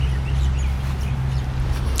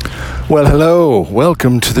Well, hello.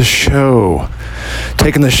 Welcome to the show.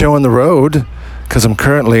 Taking the show on the road because I'm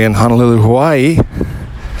currently in Honolulu, Hawaii.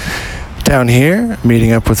 Down here,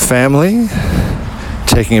 meeting up with family,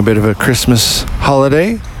 taking a bit of a Christmas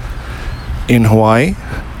holiday in Hawaii.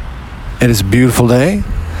 It is a beautiful day.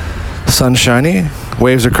 Sun's shining,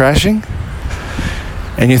 waves are crashing.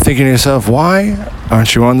 And you're thinking to yourself, why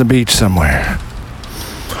aren't you on the beach somewhere?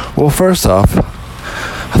 Well, first off,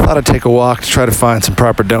 I thought I'd take a walk to try to find some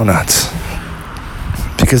proper donuts.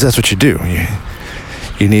 Because that's what you do.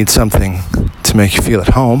 You need something to make you feel at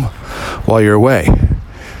home while you're away.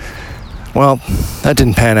 Well, that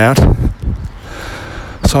didn't pan out.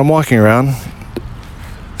 So I'm walking around,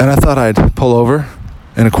 and I thought I'd pull over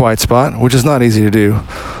in a quiet spot, which is not easy to do.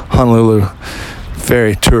 Honolulu,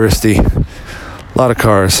 very touristy, a lot of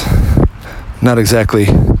cars. Not exactly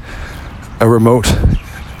a remote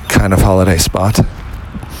kind of holiday spot.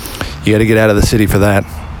 You got to get out of the city for that.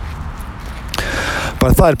 But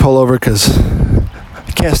I thought I'd pull over because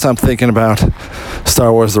I can't stop thinking about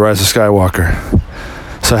Star Wars: The Rise of Skywalker.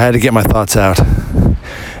 So I had to get my thoughts out.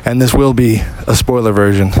 And this will be a spoiler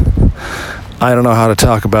version. I don't know how to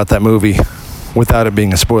talk about that movie without it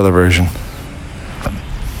being a spoiler version.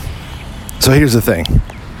 So here's the thing.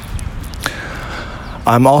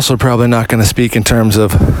 I'm also probably not going to speak in terms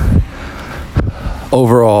of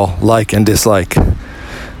overall like and dislike.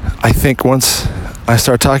 I think once I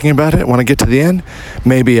start talking about it, when I get to the end,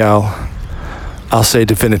 maybe I'll say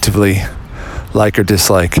definitively like or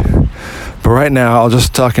dislike. But right now, I'll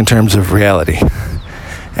just talk in terms of reality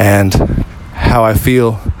and how I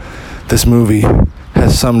feel this movie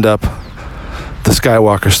has summed up the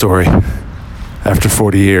Skywalker story after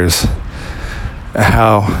 40 years.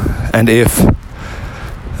 How and if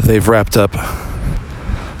they've wrapped up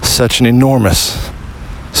such an enormous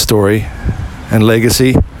story and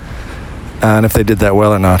legacy, and if they did that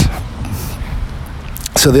well or not.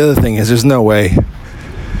 So the other thing is, there's no way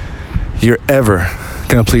you're ever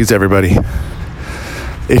gonna please everybody.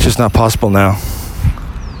 It's just not possible now.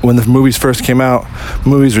 When the movies first came out,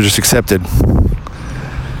 movies were just accepted.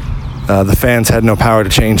 The fans had no power to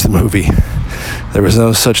change the movie. There was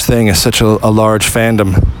no such thing as such a large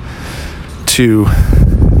fandom to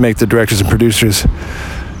make the directors and producers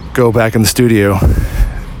go back in the studio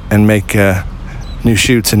and make new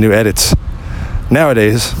shoots and new edits.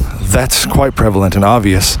 Nowadays, that's quite prevalent and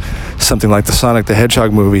obvious. Something like the Sonic the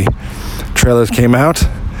Hedgehog movie. Trailers came out.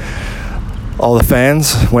 All the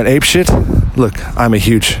fans went apeshit. Look, I'm a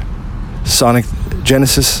huge Sonic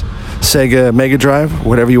Genesis, Sega Mega Drive,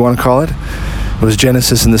 whatever you want to call it. It was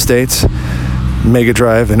Genesis in the States, Mega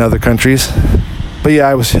Drive in other countries. But yeah,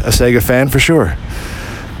 I was a Sega fan for sure.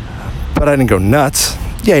 But I didn't go nuts.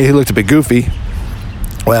 Yeah, he looked a bit goofy.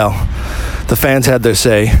 Well, the fans had their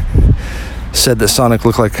say. Said that Sonic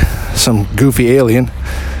looked like some goofy alien.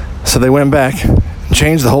 So they went back and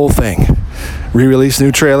changed the whole thing. Re-released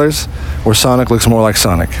new trailers where Sonic looks more like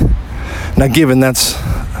Sonic. Now, given that's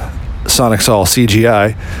Sonic's all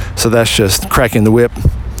CGI, so that's just cracking the whip,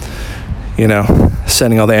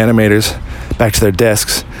 sending all the animators back to their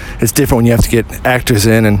desks. It's different when you have to get actors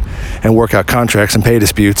in and work out contracts and pay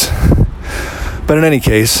disputes. But in any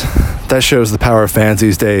case, that shows the power of fans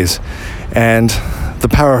these days. And the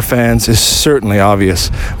power of fans is certainly obvious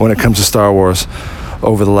when it comes to Star Wars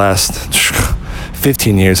over the last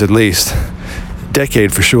 15 years at least.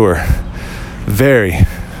 Decade for sure. Very,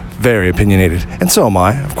 very opinionated. And so am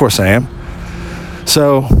I. Of course I am.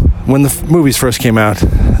 So when the movies first came out,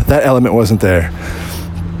 that element wasn't there.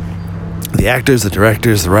 The actors, the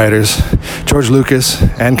directors, the writers, George Lucas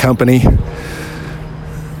and company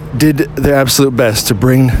did their absolute best to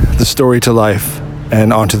bring the story to life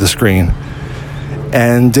and onto the screen.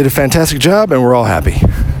 And did a fantastic job, and we're all happy.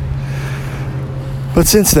 But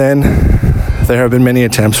since then, there have been many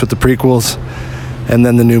attempts with the prequels and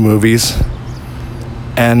then the new movies.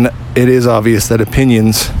 And it is obvious that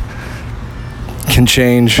opinions can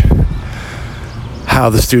change how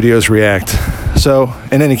the studios react. So,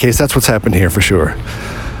 in any case, that's what's happened here for sure.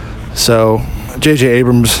 So, J.J.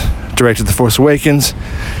 Abrams directed The Force Awakens.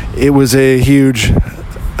 It was a huge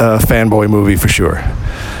fanboy movie for sure.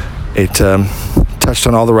 It touched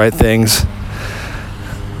on all the right things,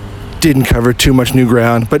 didn't cover too much new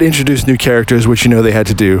ground, but introduced new characters, which they had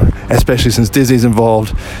to do, especially since Disney's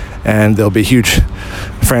involved, and there'll be huge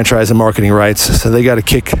franchise and marketing rights, so they got to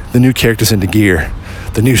kick the new characters into gear,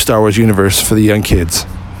 the new Star Wars universe for the young kids.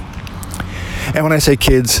 And when I say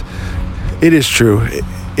kids, it is true.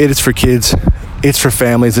 It is for kids, it's for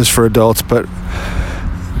families, it's for adults, but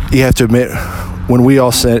you have to admit, when we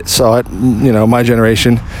all saw it, my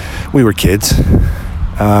generation, we were kids,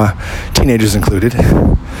 teenagers included.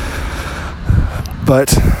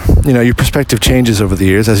 But, your perspective changes over the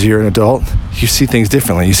years. As you're an adult, you see things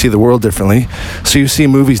differently. You see the world differently. So you see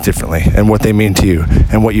movies differently and what they mean to you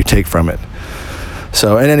and what you take from it.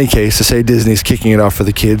 So in any case, to say Disney's kicking it off for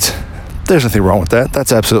the kids, there's nothing wrong with that.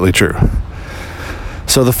 That's absolutely true.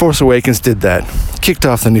 So The Force Awakens did that. Kicked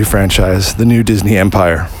off the new franchise, the new Disney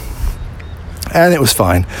empire. And it was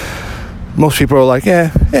fine. Most people were like,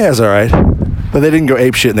 it's all right. But they didn't go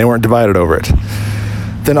apeshit and they weren't divided over it.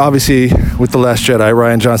 Then obviously, with The Last Jedi,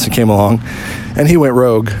 Rian Johnson came along, and he went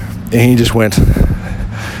rogue, and he just went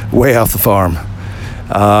way off the farm,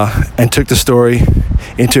 and took the story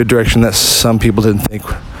into a direction that some people didn't think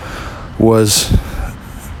was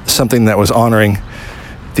something that was honoring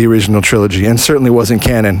the original trilogy, and certainly wasn't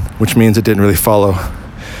canon, which means it didn't really follow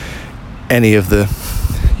any of the,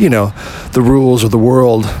 the rules or the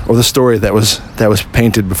world or the story that was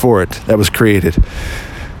painted before it, that was created.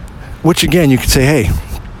 Which again, you could say, hey,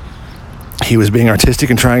 he was being artistic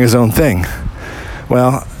and trying his own thing.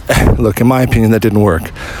 Well, look, in my opinion, that didn't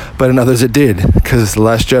work. But in others it did, because The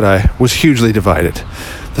Last Jedi was hugely divided.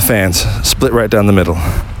 The fans split right down the middle.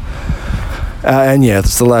 And yeah,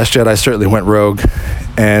 The Last Jedi certainly went rogue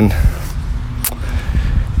and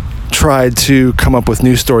tried to come up with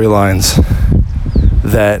new storylines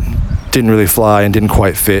that didn't really fly and didn't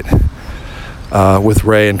quite fit with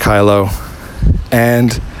Rey and Kylo.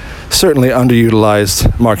 And certainly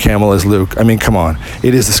underutilized Mark Hamill as Luke. I mean, come on.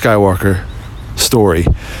 It is the Skywalker story.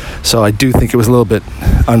 So I do think it was a little bit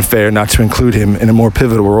unfair not to include him in a more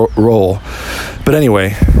pivotal role. But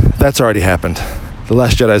anyway, that's already happened. The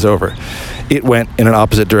Last Jedi's over. It went in an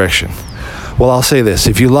opposite direction. Well, I'll say this.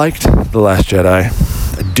 If you liked The Last Jedi,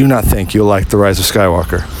 I do not think you'll like The Rise of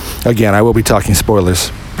Skywalker. Again, I will be talking spoilers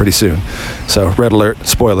pretty soon. So, red alert,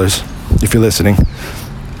 spoilers, if you're listening.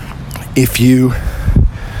 If you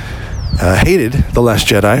hated The Last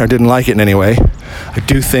Jedi or didn't like it in any way, I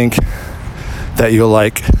do think that you'll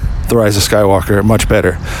like The Rise of Skywalker much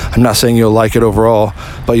better. I'm not saying you'll like it overall,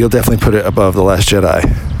 but you'll definitely put it above The Last Jedi.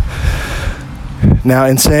 Now,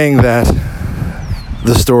 in saying that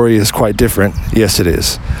the story is quite different, yes, it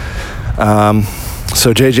is.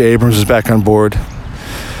 So J.J. Abrams is back on board.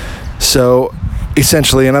 So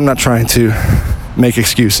essentially, and I'm not trying to make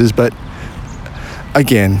excuses, but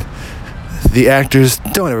again, the actors,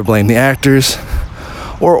 don't ever blame the actors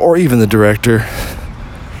or even the director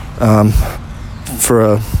for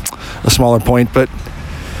a smaller point, but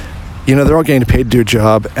they're all getting paid to do a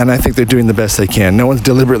job, and I think they're doing the best they can. No one's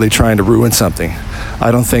deliberately trying to ruin something.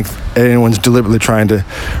 I don't think anyone's deliberately trying to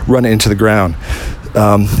run it into the ground.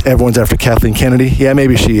 Everyone's after Kathleen Kennedy. Yeah,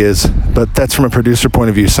 maybe she is, but that's from a producer point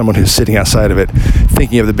of view, someone who's sitting outside of it,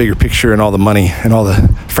 thinking of the bigger picture and all the money and all the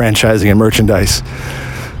franchising and merchandise.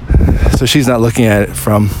 So she's not looking at it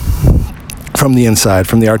from the inside,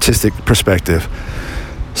 from the artistic perspective.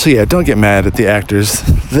 So yeah, don't get mad at the actors.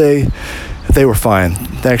 They were fine.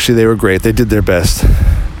 Actually, they were great. They did their best.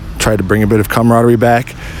 Tried to bring a bit of camaraderie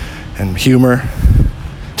back and humor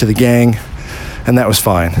to the gang, and that was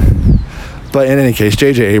fine. But in any case,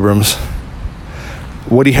 J.J. Abrams,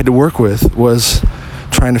 what he had to work with was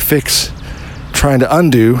trying to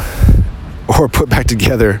undo or put back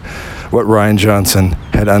together what Rian Johnson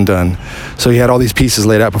had undone. So he had all these pieces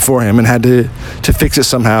laid out before him and had to fix it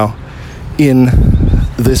somehow in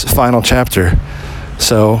this final chapter.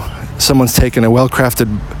 So someone's taken a well-crafted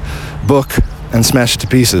book and smashed it to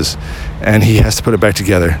pieces, and he has to put it back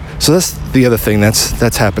together. So that's the other thing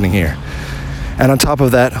that's happening here. And on top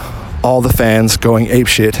of that, all the fans going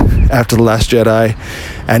apeshit after The Last Jedi,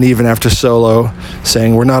 and even after Solo,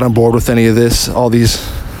 saying we're not on board with any of this, all these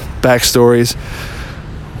backstories.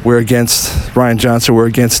 We're against Rian Johnson, we're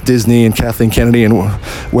against Disney and Kathleen Kennedy and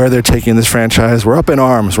where they're taking this franchise. We're up in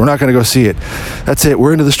arms, we're not going to go see it. That's it,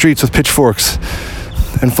 we're into the streets with pitchforks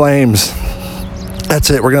and flames. That's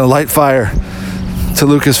it, we're going to light fire to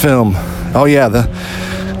Lucasfilm. Oh yeah,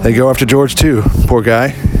 they go after George too, poor guy,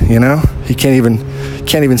 He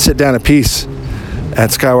can't even sit down at peace at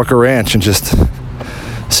Skywalker Ranch and just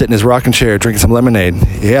sit in his rocking chair drinking some lemonade.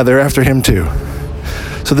 Yeah, they're after him too.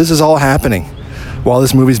 So this is all happening while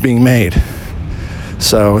this movie's being made.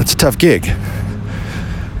 So it's a tough gig.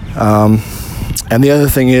 And the other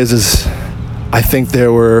thing is I think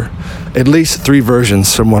there were at least 3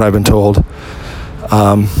 versions from what I've been told.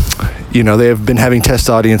 They have been having test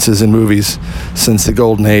audiences in movies since the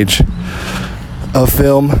golden age of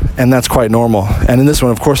film, and that's quite normal. And in this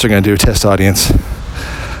one, of course, they're going to do a test audience.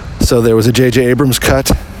 So there was a J.J. Abrams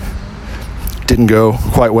cut. Didn't go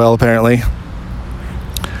quite well, apparently.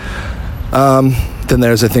 Then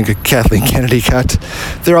there's, I think, a Kathleen Kennedy cut.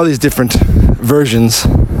 There are all these different versions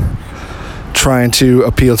trying to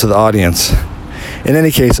appeal to the audience. In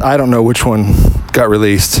any case, I don't know which one got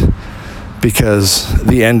released because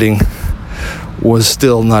the ending was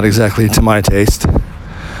still not exactly to my taste.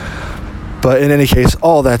 But in any case,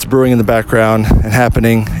 all that's brewing in the background and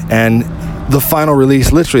happening, and the final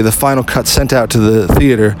release, literally the final cut sent out to the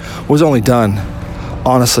theater, was only done,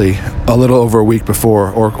 honestly, a little over a week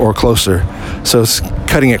before or closer. So it's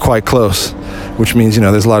cutting it quite close, which means,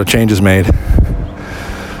 there's a lot of changes made.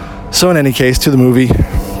 So in any case, to the movie,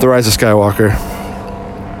 The Rise of Skywalker.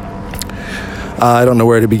 I don't know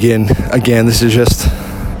where to begin. Again, this is just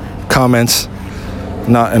comments,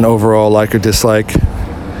 not an overall like or dislike.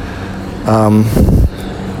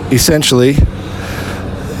 Essentially,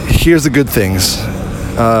 here's the good things.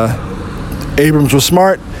 Abrams was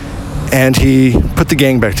smart, and he put the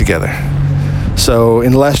gang back together. So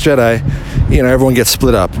in The Last Jedi, everyone gets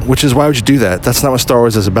split up, which is, why would you do that? That's not what Star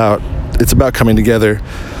Wars is about. It's about coming together,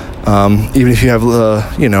 even if you have,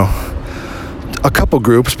 a couple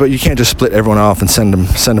groups, but you can't just split everyone off and send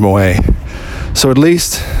them away. So at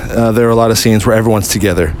least there are a lot of scenes where everyone's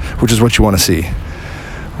together, which is what you want to see,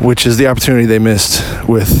 which is the opportunity they missed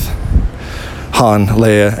with Han,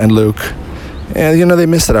 Leia, and Luke. And, they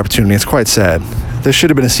missed that opportunity. It's quite sad. There should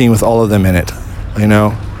have been a scene with all of them in it,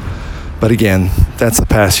 But again, that's the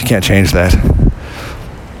past. You can't change that.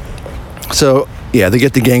 So, yeah, they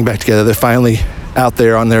get the gang back together. They're finally out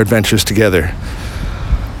there on their adventures together.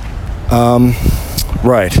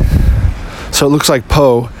 Right. So it looks like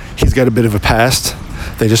Poe, he's got a bit of a past.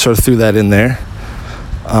 They just sort of threw that in there.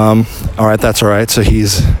 All right, that's all right. So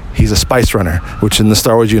he's a spice runner, which in the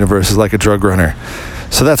Star Wars universe is like a drug runner.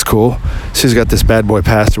 So that's cool. So he's got this bad boy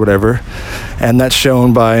past or whatever. And that's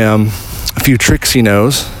shown by a few tricks he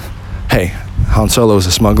knows. Hey, Han Solo is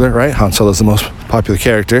a smuggler, right? Han Solo is the most popular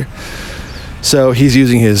character. So he's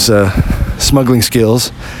using his smuggling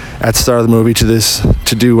skills at the start of the movie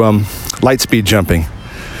to do light speed jumping.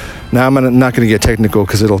 Now, I'm not going to get technical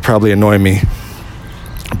because it'll probably annoy me.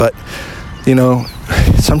 But,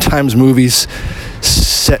 sometimes movies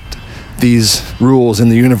set these rules in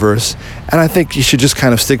the universe, and I think you should just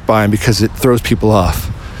kind of stick by them because it throws people off.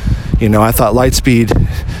 I thought light speed,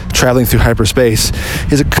 traveling through hyperspace,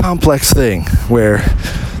 is a complex thing where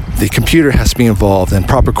the computer has to be involved and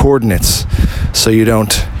proper coordinates so you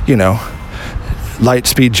don't, light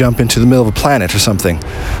speed jump into the middle of a planet or something,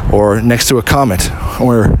 or next to a comet,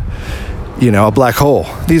 or, a black hole.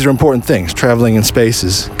 These are important things. Traveling in space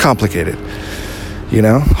is complicated.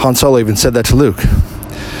 Han Solo even said that to Luke.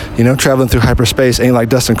 Traveling through hyperspace ain't like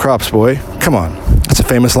dusting crops, boy. Come on. That's a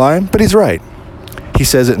famous line, but he's right. He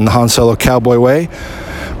says it in the Han Solo cowboy way,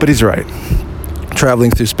 but he's right. Traveling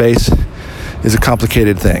through space is a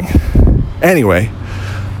complicated thing. Anyway,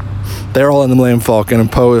 they're all in the Millennium Falcon,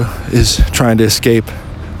 and Poe is trying to escape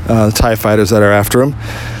the TIE fighters that are after him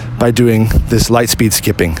by doing this light speed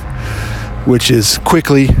skipping, which is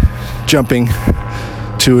quickly jumping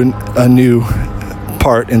to a new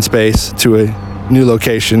part in space, to a new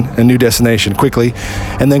location, a new destination quickly,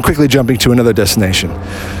 and then quickly jumping to another destination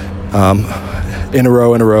in a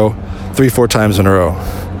row, 3-4 times in a row.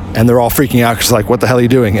 And they're all freaking out because, what the hell are you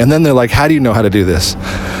doing? And then they're like, how do you know how to do this?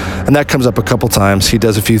 And that comes up a couple times. He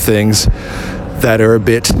does a few things that are a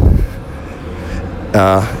bit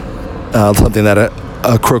something that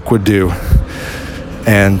a crook would do.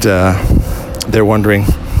 And they're wondering,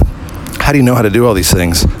 how do you know how to do all these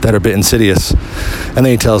things that are a bit insidious? And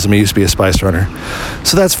then he tells them he used to be a spice runner.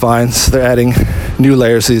 So that's fine. So they're adding new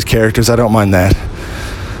layers to these characters. I don't mind that.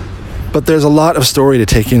 But there's a lot of story to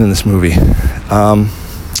take in this movie.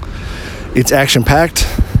 It's action-packed,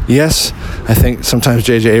 yes. I think sometimes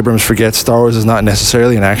J.J. Abrams forgets Star Wars is not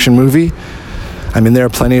necessarily an action movie. I mean, there are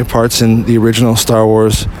plenty of parts in the original Star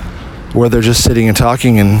Wars where they're just sitting and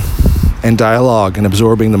talking and dialogue and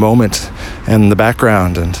absorbing the moment and the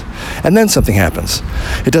background, and then something happens.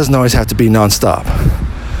 It doesn't always have to be nonstop.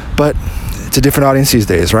 But it's a different audience these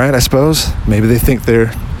days, right? I suppose. Maybe they think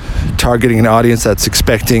they're targeting an audience that's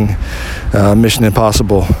expecting Mission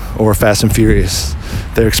Impossible or Fast and Furious.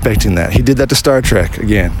 They're expecting that. He did that to Star Trek.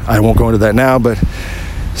 Again, I won't go into that now, but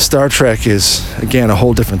Star Trek is, again, a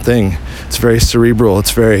whole different thing. It's very cerebral.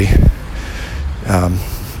 It's very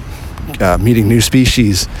meeting new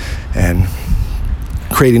species and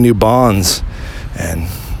creating new bonds and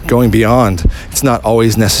going beyond. It's not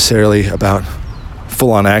always necessarily about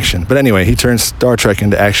full-on action. But anyway, he turns Star Trek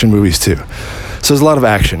into action movies too. So there's a lot of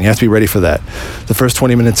action. You have to be ready for that. The first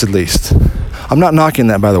 20 minutes at least. I'm not knocking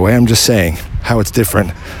that, by the way. I'm just saying how it's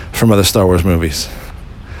different from other Star Wars movies.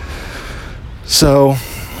 So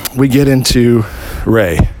we get into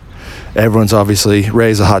Rey. Everyone's obviously,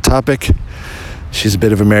 Rey's a hot topic. She's a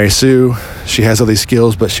bit of a Mary Sue. She has all these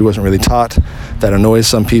skills, but she wasn't really taught. That annoys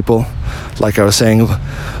some people. Like I was saying,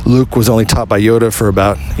 Luke was only taught by Yoda for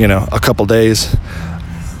about, a couple days,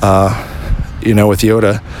 with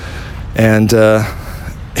Yoda. And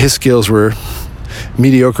his skills were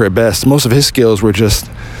mediocre at best. Most of his skills were just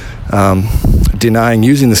denying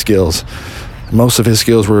using the skills. Most of his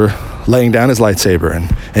skills were laying down his lightsaber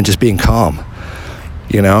and just being calm.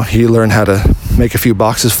 He learned how to make a few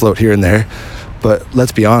boxes float here and there. But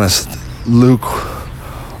let's be honest, Luke,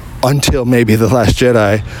 until maybe The Last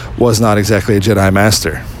Jedi, was not exactly a Jedi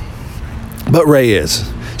Master. But Rey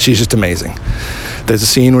is. She's just amazing. There's a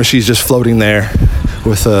scene where she's just floating there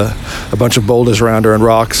with a bunch of boulders around her and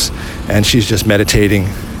rocks, and she's just meditating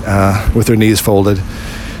with her knees folded.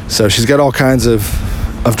 So she's got all kinds of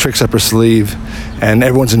tricks up her sleeve, and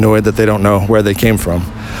everyone's annoyed that they don't know where they came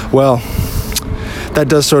from. Well, that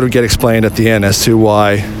does sort of get explained at the end as to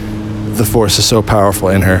why the Force is so powerful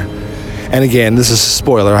in her. And again, this is a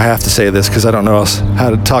spoiler. I have to say this because I don't know how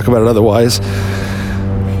to talk about it otherwise.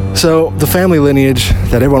 So the family lineage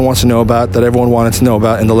that everyone wants to know about, that everyone wanted to know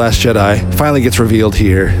about in The Last Jedi, finally gets revealed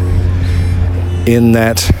here, in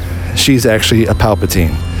that she's actually a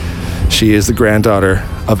Palpatine. She is the granddaughter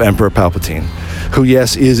of Emperor Palpatine, who,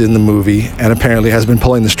 yes, is in the movie and apparently has been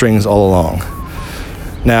pulling the strings all along.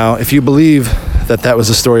 Now, if you believe that was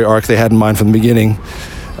a story arc they had in mind from the beginning,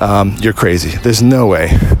 you're crazy. There's no way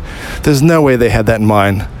they had that in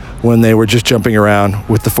mind when they were just jumping around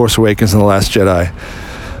with The Force Awakens and The Last Jedi.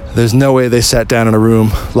 There's no way they sat down in a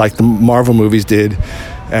room like the Marvel movies did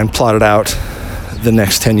and plotted out the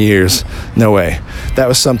next 10 years. No way. That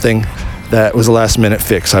was something that was a last-minute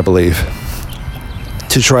fix, I believe,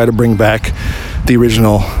 to try to bring back the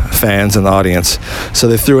original fans and the audience. So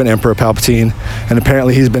they threw in Emperor Palpatine, and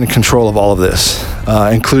apparently he's been in control of all of this,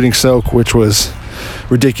 including Snoke, which was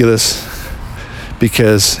ridiculous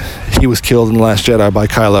because he was killed in The Last Jedi by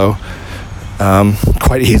Kylo,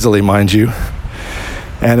 quite easily, mind you.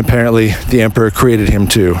 And apparently the Emperor created him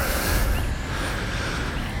too.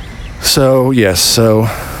 So yes,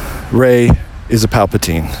 Rey is a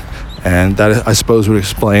Palpatine, and that, I suppose, would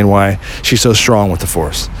explain why she's so strong with the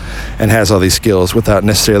Force and has all these skills without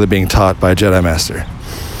necessarily being taught by a Jedi Master.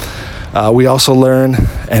 We also learn,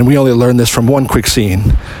 and we only learn this from one quick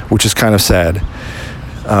scene, which is kind of sad.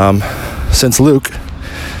 Since Luke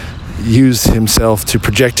used himself to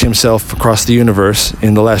project himself across the universe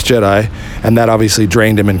in The Last Jedi, and that obviously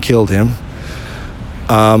drained him and killed him,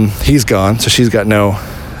 he's gone, so she's got no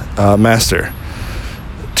master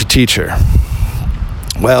to teach her.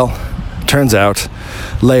 Well, turns out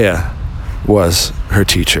Leia was her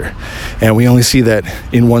teacher, and we only see that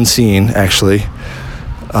in one scene, actually,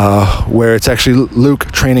 where it's actually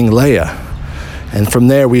Luke training Leia, and from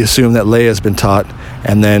there we assume that Leia has been taught.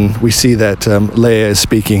 And then we see that Leia is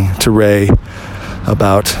speaking to Rey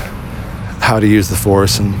about how to use the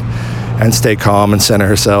Force and stay calm and center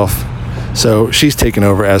herself. So she's taken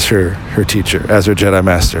over as her teacher, as her Jedi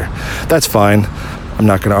Master. That's fine. I'm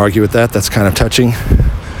not going to argue with that. That's kind of touching.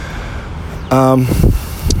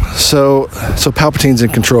 So Palpatine's in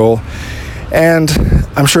control. And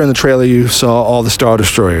I'm sure in the trailer you saw all the Star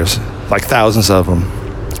Destroyers, like thousands of them.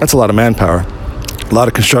 That's a lot of manpower. A lot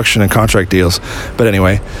of construction and contract deals. But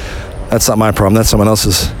anyway, that's not my problem. That's someone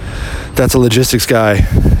else's. That's a logistics guy,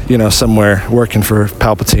 somewhere working for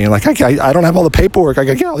Palpatine. Like, I don't have all the paperwork. I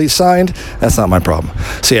got to get all these signed. That's not my problem.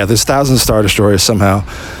 So yeah, there's thousands of Star Destroyers somehow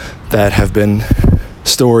that have been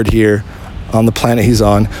stored here on the planet he's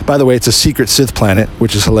on. By the way, it's a secret Sith planet,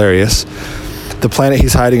 which is hilarious. The planet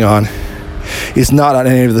he's hiding on is not on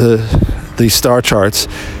any of the star charts.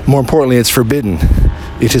 More importantly, it's forbidden.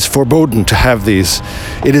 It is forbidden to have these.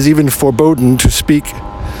 It is even forbidden to speak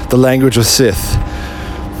the language of Sith,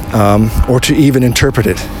 or to even interpret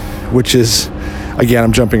it, which is, again,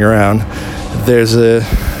 I'm jumping around. There's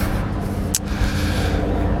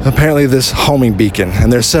apparently this homing beacon,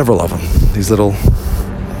 and there's several of them. These little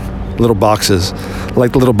boxes,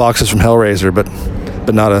 like the little boxes from Hellraiser, but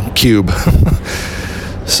not a cube.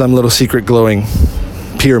 Some little secret glowing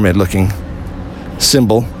pyramid-looking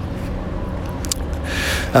symbol.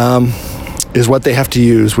 Is what they have to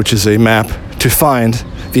use, which is a map to find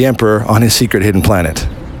the Emperor on his secret hidden planet.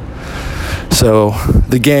 So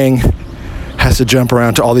the gang has to jump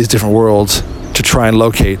around to all these different worlds to try and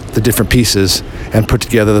locate the different pieces and put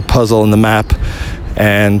together the puzzle and the map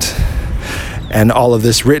and all of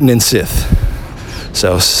this written in Sith.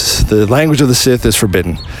 So the language of the Sith is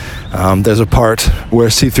forbidden. There's a part where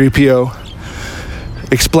C-3PO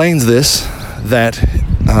explains this, that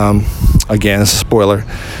again, it's a spoiler.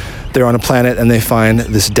 They're on a planet and they find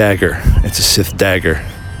this dagger. It's a Sith dagger.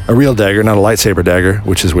 a real dagger, not a lightsaber dagger,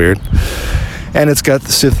 which is weird. And it's got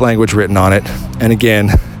the Sith language written on it. And again,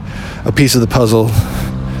 a piece of the puzzle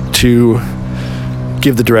to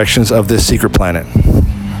give the directions of this secret planet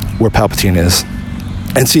where Palpatine is.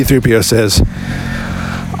 And C-3PO says,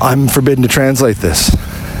 I'm forbidden to translate this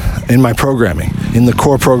in my programming, in the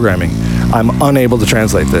core programming. I'm unable to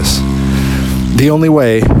translate this. The only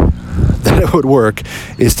way that it would work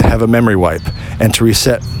is to have a memory wipe and to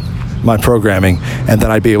reset my programming, and then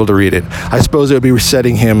I'd be able to read it. I suppose it would be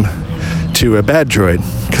resetting him to a bad droid,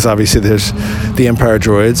 because obviously there's the Empire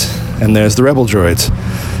droids and there's the Rebel droids.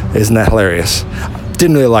 Isn't that hilarious?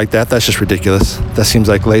 Didn't really like that. That's just ridiculous. That seems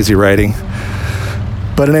like lazy writing.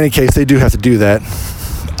 But in any case, they do have to do that.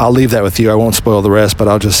 I'll leave that with you. I won't spoil the rest, but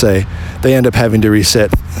I'll just say they end up having to reset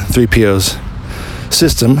 3PO's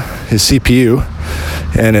system, his CPU,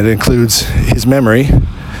 and it includes his memory,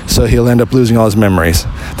 so he'll end up losing all his memories.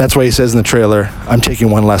 That's why he says in the trailer, I'm taking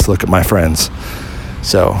one last look at my friends.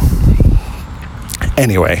 So,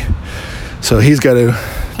 anyway, so he's got to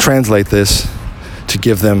translate this to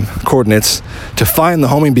give them coordinates to find the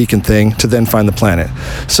homing beacon thing, to then find the planet.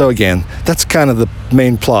 So again, that's kind of the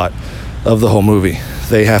main plot of the whole movie.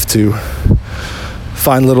 They have to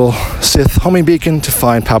find little Sith homing beacon to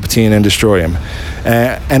find Palpatine and destroy him.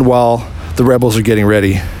 And while the rebels are getting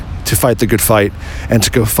ready to fight the good fight and to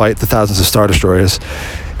go fight the thousands of Star Destroyers.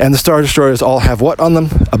 And the Star Destroyers all have what on them?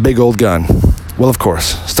 A big old gun. Well, of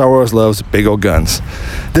course, Star Wars loves big old guns.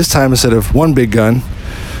 This time, instead of one big gun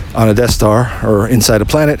on a Death Star or inside a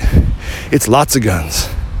planet, it's lots of guns.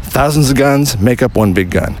 Thousands of guns make up one big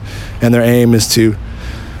gun. And their aim is to,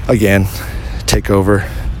 again, take over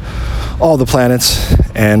all the planets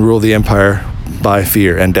and rule the Empire by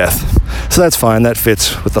fear and death. So that's fine. That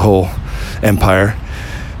fits with the whole Empire.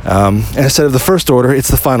 And instead of the First Order, it's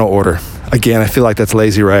the Final Order. Again, I feel like that's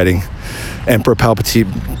lazy writing. Emperor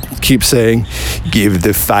Palpatine keeps saying, give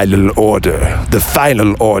the final order. The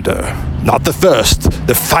final order. Not the first,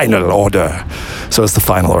 the final order. So it's the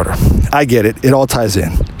final order. I get it. It all ties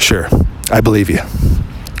in. Sure. I believe you.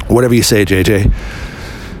 Whatever you say, JJ.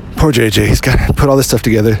 Poor JJ. He's got to put all this stuff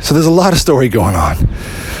together. So there's a lot of story going on.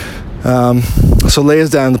 So Leia's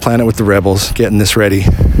down on the planet with the rebels, getting this ready.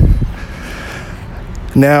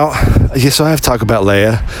 Now, so I have to talk about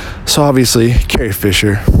Leia. So obviously, Carrie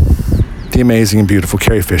Fisher, the amazing and beautiful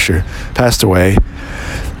Carrie Fisher, passed away.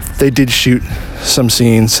 They did shoot some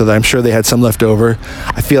scenes, so that I'm sure they had some left over.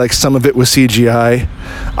 I feel like some of it was CGI.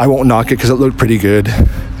 I won't knock it because it looked pretty good.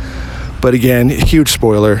 But again, huge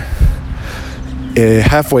spoiler.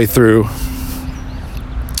 Halfway through,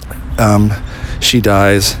 she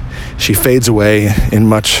dies. She fades away in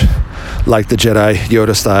much like the Jedi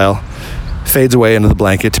Yoda style. Fades away into the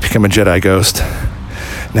blanket to become a Jedi ghost.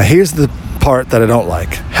 Now here's the part that I don't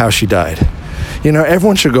like, how she died. You know,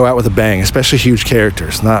 everyone should go out with a bang, especially huge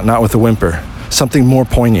characters, not with a whimper. Something more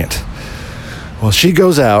poignant. Well, she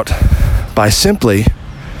goes out by simply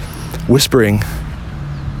whispering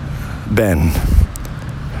Ben,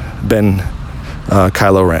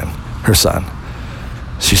 Kylo Ren, her son.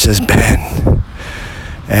 She says, Ben.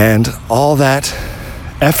 And all that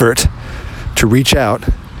effort to reach out,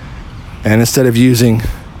 and instead of using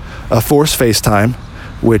a Force FaceTime,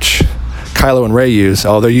 which Kylo and Rey use,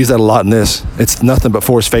 they use that a lot in this. It's nothing but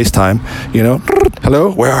Force FaceTime. You know,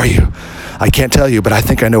 hello, where are you? I can't tell you, but I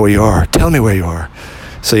think I know where you are. Tell me where you are.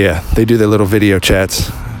 So yeah, they do their little video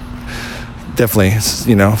chats. Definitely,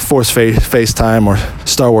 you know, Force FaceTime or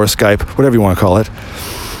Star Wars Skype, whatever you want to call it.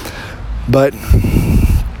 But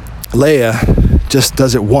Leia just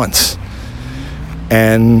does it once.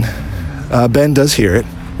 And Ben does hear it,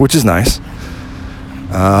 which is nice,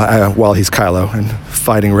 while he's Kylo and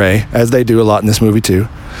fighting Rey, as they do a lot in this movie too.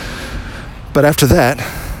 But after that,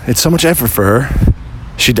 it's so much effort for her,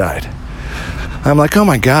 she died. I'm like, oh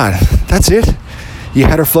my God, that's it? You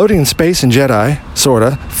had her floating in space in Jedi, sort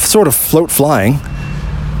of float flying.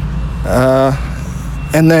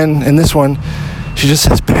 And then in this one, she just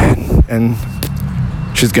says Ben, and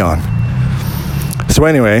she's gone. So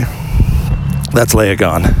anyway, that's Leia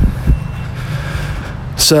gone.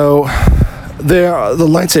 So the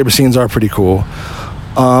lightsaber scenes are pretty cool.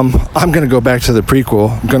 I'm going to go back to the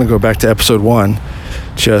prequel. I'm going to go back to episode 1,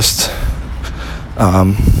 just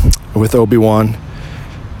with Obi-Wan.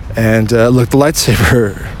 And look, the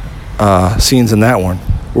lightsaber scenes in that one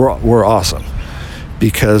were awesome.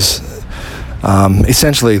 Because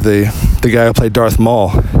essentially the guy who played Darth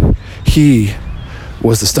Maul, he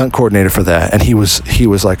was the stunt coordinator for that. And he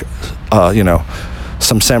was like,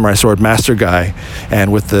 some samurai sword master guy,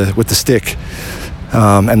 and with the stick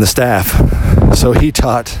and the staff. So he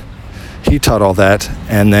taught all that,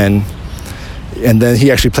 and then And then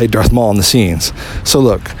he actually played Darth Maul in the scenes. So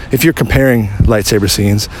look, if you're comparing lightsaber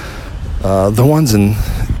scenes, the ones in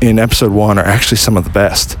episode 1 are actually some of the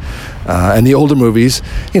best. And the older movies,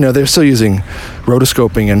 they're still using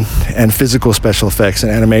rotoscoping and physical special effects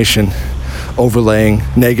and animation, overlaying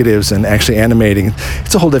negatives and actually animating.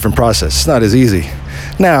 It's a whole different process. It's not as easy.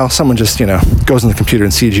 Now, someone just, goes in the computer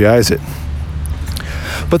and CGI's it.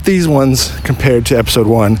 But these ones, compared to episode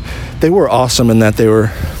 1, they were awesome in that they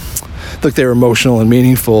were emotional and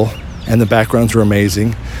meaningful, and the backgrounds were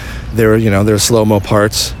amazing. There were slow-mo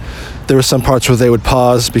parts. There were some parts where they would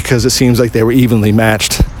pause because it seems like they were evenly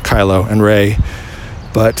matched, Kylo and Rey.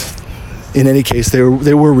 But in any case, they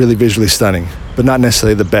were really visually stunning, but not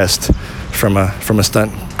necessarily the best from a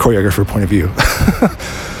stunt choreographer point of view.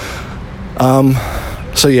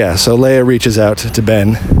 So Leia reaches out to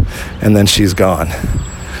Ben, and then she's gone.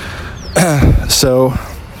 So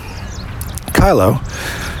Kylo,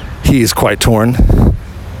 he is quite torn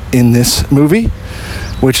in this movie,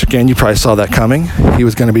 which again, you probably saw that coming. He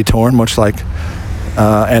was going to be torn, much like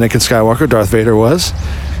Anakin Skywalker, Darth Vader was,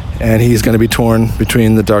 and he's going to be torn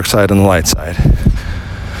between the dark side and the light side.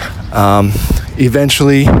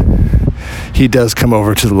 Eventually, he does come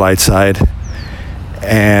over to the light side,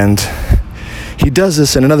 and he does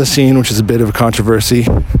this in another scene, which is a bit of a controversy.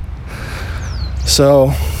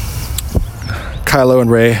 So, Kylo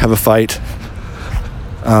and Rey have a fight.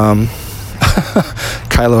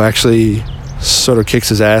 Kylo actually sort of kicks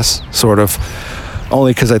his ass,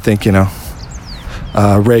 only because I think,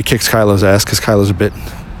 Rey kicks Kylo's ass because Kylo's a bit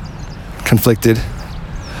conflicted.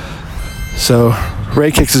 So,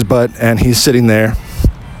 Rey kicks his butt, and he's sitting there.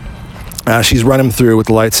 She's running him through with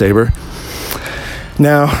the lightsaber.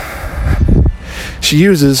 Now, she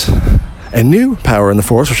uses a new power in the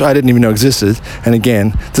Force, which I didn't even know existed. And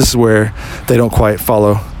again, this is where they don't quite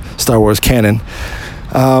follow Star Wars canon.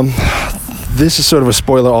 This is sort of a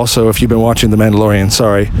spoiler also if you've been watching The Mandalorian,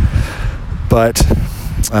 sorry. But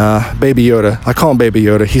Baby Yoda, I call him Baby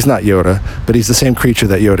Yoda. He's not Yoda, but he's the same creature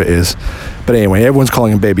that Yoda is. But anyway, everyone's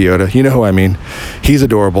calling him Baby Yoda. You know who I mean. He's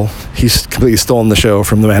adorable. He's completely stolen the show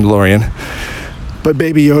from The Mandalorian. But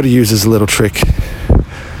Baby Yoda uses a little trick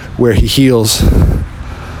where he heals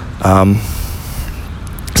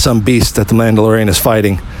some beast that the Mandalorian is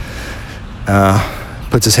fighting.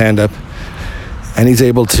 Puts his hand up, and he's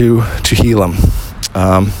able to heal him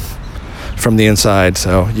from the inside.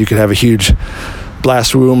 So you could have a huge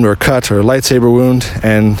blast wound or a cut or a lightsaber wound,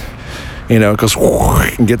 and it goes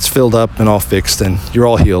and gets filled up and all fixed, and you're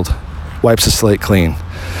all healed. Wipes the slate clean.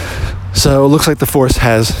 So it looks like the Force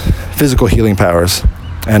has physical healing powers,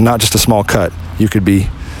 and not just a small cut. You could be,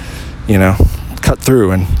 cut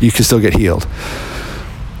through, and you can still get healed.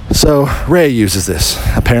 So Rey uses this.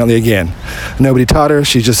 Apparently, again, nobody taught her.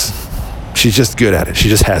 She's just good at it. She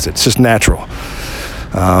just has it. It's just natural.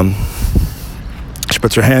 She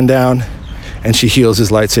puts her hand down, and she heals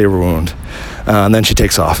his lightsaber wound. And then she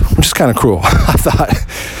takes off, which is kind of cruel. I thought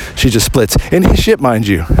she just splits. In his ship, mind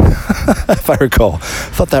you, if I recall. I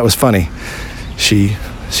thought that was funny. She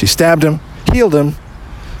stabbed him, healed him,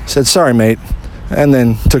 said, "Sorry, mate," and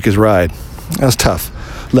then took his ride. That was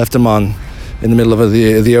tough. Left him in the middle of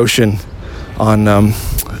the ocean.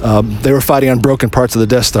 They were fighting on broken parts of the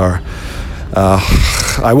Death Star.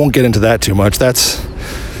 I won't get into that too much. That's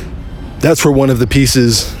where one of the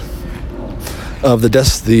pieces of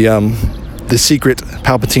the secret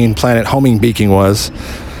Palpatine planet homing beacon was.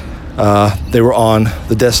 They were on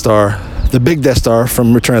the Death Star, the big Death Star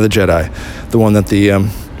from Return of the Jedi, the one that the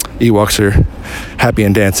Ewoks are happy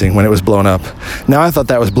and dancing when it was blown up. Now I thought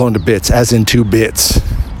that was blown to bits, as in 2 bits,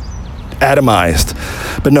 atomized.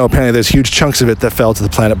 But no, apparently there's huge chunks of it that fell to the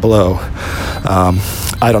planet below.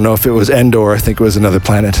 I don't know if it was Endor. I think it was another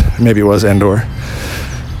planet. Maybe it was Endor.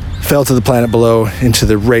 Fell to the planet below into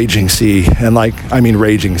the raging sea. And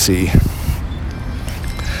raging sea.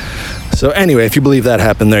 So anyway, if you believe that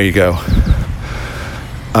happened, there you go.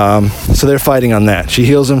 So they're fighting on that. She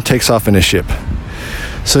heals him, takes off in his ship.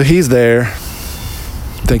 So he's there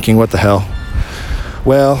thinking, what the hell?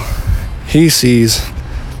 Well, he sees...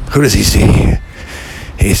 Who does he see?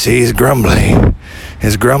 He sees Grumbly.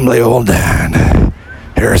 His grumbly old dad.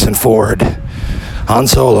 Harrison Ford. Han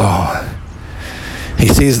Solo. He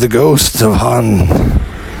sees the ghost of Han.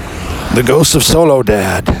 The ghost of Solo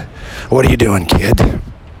Dad. What are you doing, kid?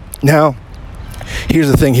 Now, here's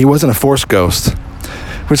the thing. He wasn't a Force ghost,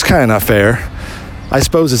 which is kind of not fair. I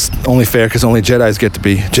suppose it's only fair because only Jedis get to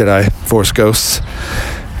be Jedi Force ghosts.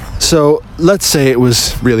 So let's say it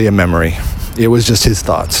was really a memory. It was just his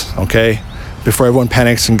thoughts, okay? Before everyone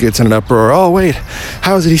panics and gets in an uproar, oh wait,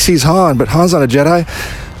 how is it he sees Han, but Han's not a Jedi?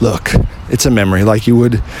 look, it's a memory like you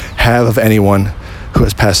would have of anyone who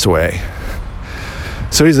has passed away.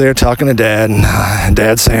 So he's there talking to Dad, and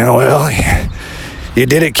Dad's saying, well, you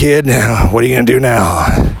did it, kid. Now, what are you going to do now?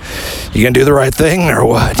 You going to do the right thing or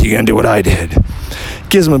what? You going to do what I did?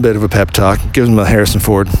 Gives him a bit of a pep talk, gives him a Harrison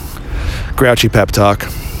Ford grouchy pep talk,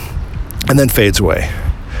 and then fades away.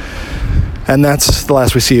 And that's the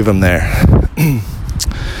last we see of him there.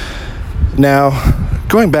 Now,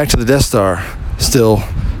 going back to the Death Star, still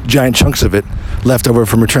giant chunks of it left over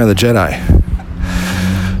from Return of the Jedi.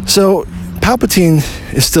 So, Palpatine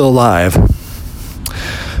is still alive,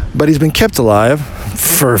 but he's been kept alive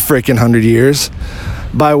for a freaking 100 years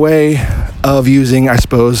by way of using, I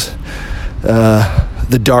suppose,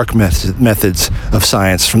 the dark methods of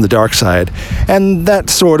science from the dark side. And that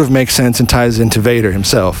sort of makes sense and ties into Vader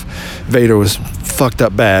himself. Vader was fucked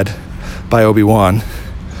up bad by Obi-Wan,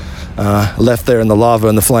 left there in the lava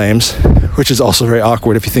and the flames, which is also very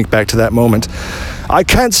awkward if you think back to that moment. I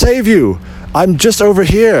can't save you. I'm just over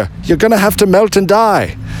here. You're gonna have to melt and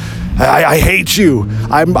die. I hate you.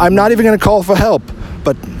 I'm not even gonna call for help,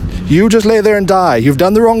 but you just lay there and die. You've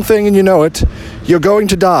done the wrong thing and you know it. You're going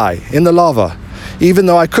to die in the lava. Even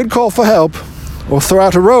though I could call for help or throw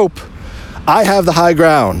out a rope, I have the high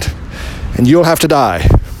ground and you'll have to die.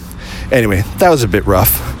 Anyway, that was a bit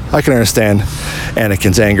rough. I can understand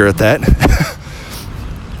Anakin's anger at that.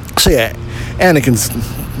 So yeah, Anakin's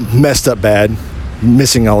messed up bad,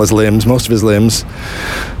 missing all his limbs, most of his limbs.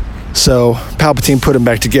 So Palpatine put him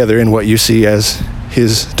back together in what you see as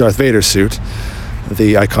his Darth Vader suit,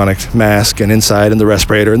 the iconic mask and inside and the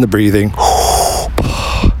respirator and the breathing.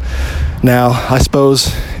 Now, I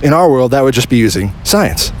suppose in our world that would just be using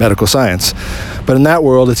science, medical science. But in that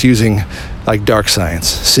world it's using like dark science,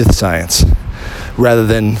 Sith science. Rather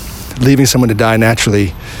than leaving someone to die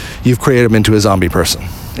naturally, you've created him into a zombie person,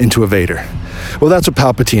 into a Vader. Well, that's what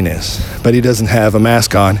Palpatine is, but he doesn't have a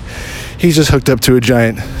mask on. He's just hooked up to a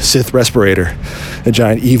giant Sith respirator, a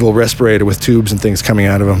giant evil respirator with tubes and things coming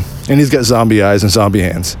out of him. And he's got zombie eyes and zombie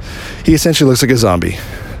hands. He essentially looks like a zombie,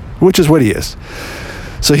 which is what he is.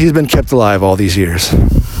 So he's been kept alive all these years.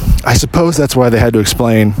 I suppose that's why they had to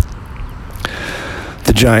explain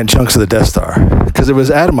the giant chunks of the Death Star. Because it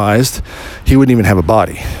was atomized, he wouldn't even have a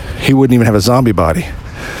body. He wouldn't even have a zombie body.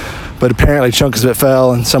 But apparently chunks of it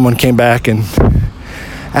fell and someone came back and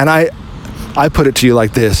I put it to you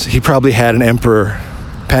like this. He probably had an Emperor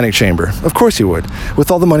panic chamber. Of course he would.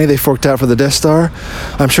 With all the money they forked out for the Death Star,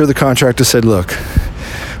 I'm sure the contractor said, look,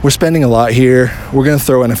 we're spending a lot here. We're going to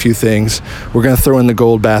throw in a few things. We're going to throw in the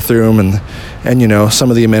gold bathroom and you know, some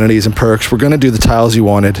of the amenities and perks. We're going to do the tiles you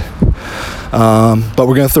wanted. But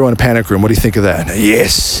we're going to throw in a panic room. What do you think of that?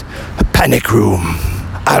 Yes, a panic room.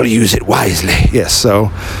 I'll use it wisely. Yes,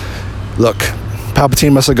 so look,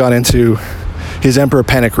 Palpatine must have gone into his Emperor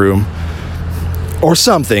panic room or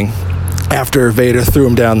something after Vader threw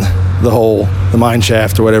him down the hole, the mine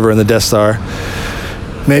shaft or whatever in the Death Star.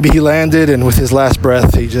 Maybe he landed and with his last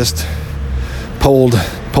breath he just pulled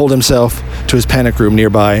himself to his panic room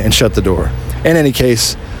nearby and shut the door. In any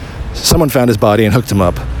case, someone found his body and hooked him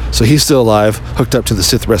up. So he's still alive, hooked up to the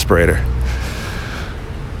Sith respirator.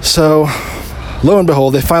 So, lo and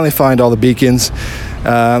behold, they finally find all the beacons.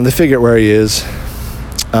 They figure out where he is.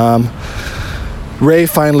 Rey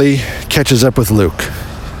finally catches up with Luke.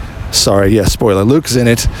 Sorry, yes, spoiler. Luke's in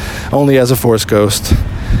it, only as a Force ghost.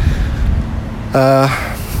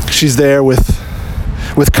 She's there with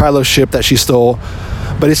Kylo's ship that she stole,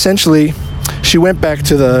 but essentially she went back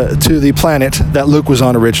to the planet that Luke was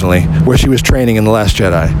on originally, where she was training in The Last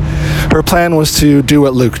Jedi. Her plan was to do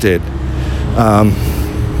what Luke did,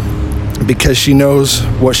 because she knows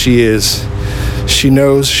what she is. She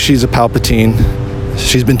knows she's a Palpatine.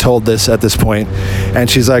 She's been told this at this point, and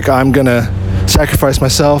she's like, I'm gonna sacrifice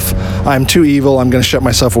myself. I'm too evil. I'm going to shut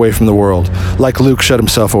myself away from the world, like Luke shut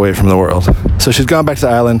himself away from the world. So she's gone back to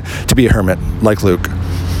the island to be a hermit, like Luke.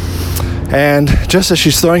 And just as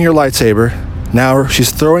she's throwing her lightsaber, now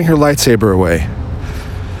she's throwing her lightsaber away.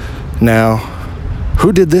 Now,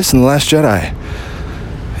 who did this in The Last Jedi?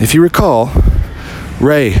 If you recall,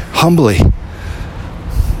 Rey humbly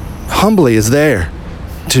is there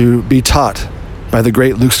to be taught by the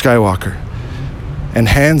great Luke Skywalker, and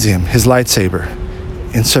hands him his lightsaber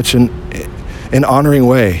in such an honoring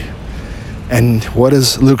way. And what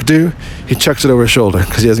does Luke do? He chucks it over his shoulder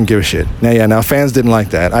because he doesn't give a shit. Now fans didn't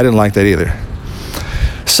like that. I didn't like that either.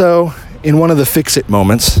 So, in one of the fix-it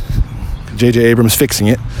moments, J.J. Abrams fixing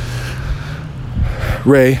it,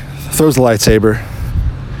 Rey throws the lightsaber,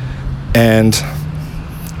 and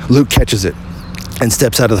Luke catches it and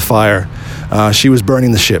steps out of the fire. She was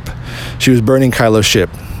burning the ship. She was burning Kylo's ship.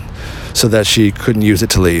 so that she couldn't use it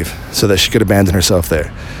to leave, so that she could abandon herself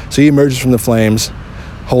there. So he emerges from the flames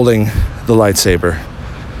holding the lightsaber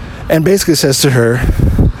and basically says to her,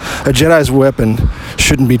 a Jedi's weapon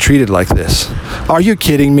shouldn't be treated like this. Are you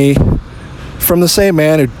kidding me? From the same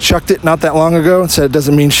man who chucked it not that long ago and said it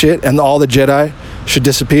doesn't mean shit and all the Jedi should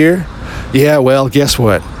disappear? Yeah, well, guess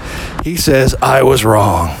what? He says, I was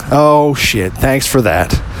wrong. Oh, shit. Thanks for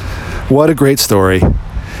that. What a great story.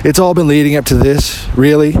 It's all been leading up to this,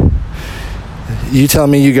 really? You tell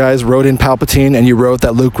me you guys wrote in Palpatine and you wrote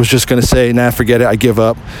that Luke was just going to say, nah, forget it, I give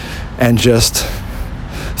up, and just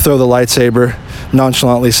throw the lightsaber,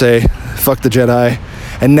 nonchalantly say, fuck the Jedi,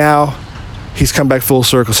 and now he's come back full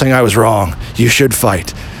circle saying, I was wrong, you should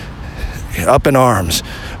fight. Up in arms.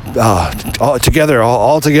 All together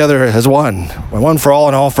as one. One for all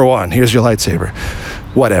and all for one. Here's your lightsaber.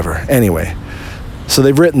 Whatever. Anyway, so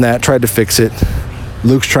they've written that, tried to fix it.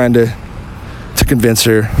 Luke's trying to convince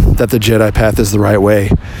her that the Jedi path is the right way.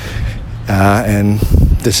 And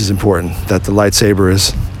this is important, that the lightsaber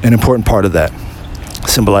is an important part of that.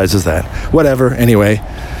 Symbolizes that. Whatever. Anyway.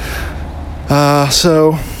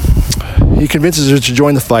 So he convinces her to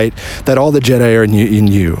join the fight, that all the Jedi are in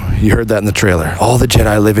you. You heard that in the trailer. All the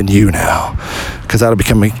Jedi live in you now. Because that'll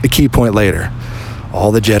become a key point later.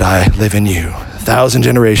 All the Jedi live in you. 1,000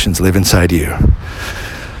 generations live inside you.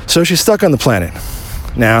 So she's stuck on the planet.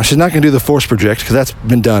 Now, she's not going to do the Force project, because that's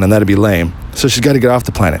been done, and that'd be lame. So she's got to get off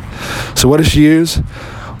the planet. So what does she use?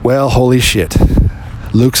 Well, holy shit.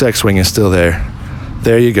 Luke's X-Wing is still there.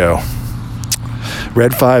 There you go.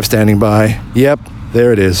 Red 5 standing by. Yep,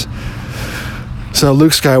 there it is. So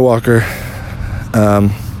Luke Skywalker,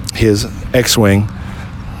 his X-Wing,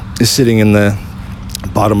 is sitting in the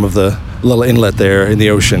bottom of the little inlet there in the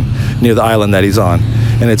ocean, near the island that he's on.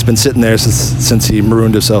 And it's been sitting there since he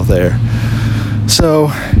marooned himself there. So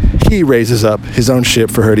he raises up his own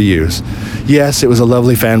ship for her to use. Yes, it was a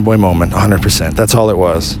lovely fanboy moment, 100%. That's all it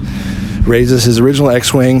was. Raises his original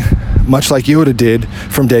X-Wing, much like Yoda did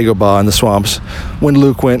from Dagobah in the swamps, when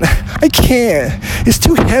Luke went, I can't. It's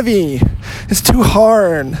too heavy. It's too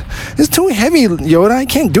hard. It's too heavy, Yoda. I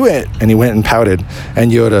can't do it. And he went and pouted,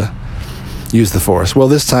 and Yoda used the Force. Well,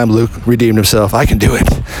 this time Luke redeemed himself. I can do it.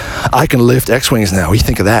 I can lift X-Wings now. What do you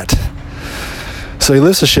think of that? So he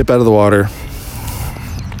lifts the ship out of the water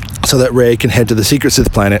so that Rey can head to the secret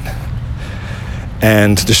Sith planet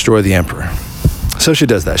and destroy the Emperor. So she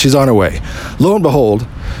does that. She's on her way. Lo and behold,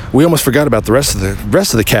 we almost forgot about the rest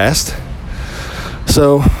of the cast.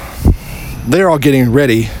 So they're all getting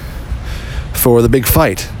ready for the big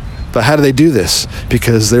fight. But how do they do this?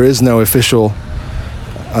 Because there is no official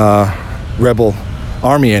rebel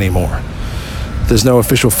army anymore. There's no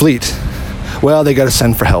official fleet. Well, they got to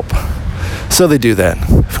send for help. So they do that.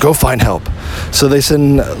 Go find help. So they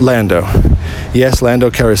send Lando. Yes,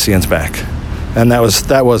 Lando Calrissian's back. And that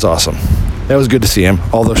was awesome. That was good to see him,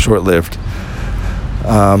 although short-lived.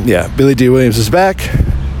 Billy D. Williams is back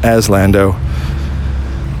as Lando.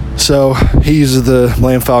 So he uses the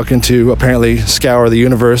Millennium Falcon to apparently scour the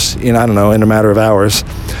universe in a matter of hours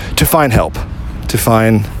to find help, to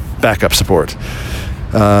find backup support,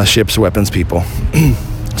 ships, weapons, people.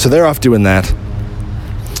 So they're off doing that.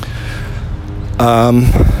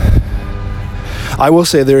 I will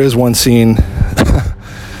say there is one scene.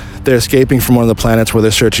 They're escaping from one of the planets where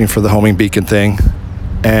they're searching for the homing beacon thing,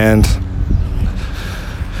 and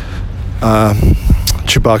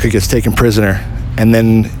Chewbacca gets taken prisoner, and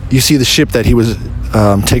then you see the ship that he was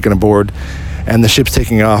taken aboard, and the ship's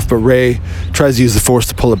taking off, but Rey tries to use the Force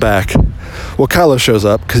to pull it back. Well, Kylo shows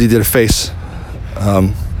up because he did a Force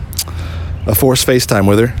FaceTime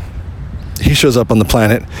with her. He shows up on the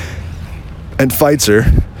planet and fights her,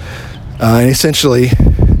 and essentially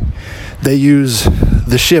they use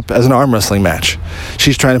the ship as an arm wrestling match.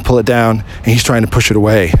 She's trying to pull it down, and he's trying to push it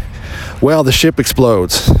away. Well, the ship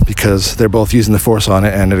explodes because they're both using the Force on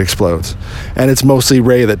it, and it explodes. And it's mostly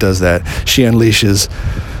Rey that does that. She unleashes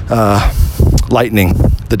lightning,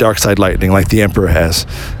 the dark side lightning, like the Emperor has,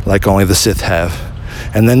 like only the Sith have.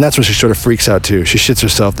 And then that's when she sort of freaks out too. She shits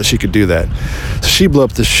herself that she could do that. So she blew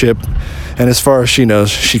up the ship, and as far as she knows,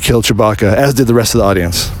 she killed Chewbacca, as did the rest of the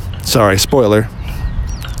audience. Sorry, spoiler.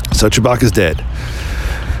 So Chewbacca's dead.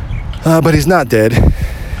 But he's not dead.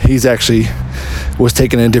 He's actually was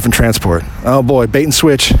taken in a different transport. Oh boy, bait and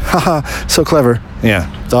switch. Haha, so clever. Yeah,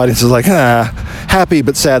 the audience is like, happy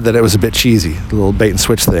but sad that it was a bit cheesy, the little bait and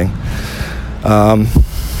switch thing.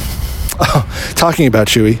 Talking about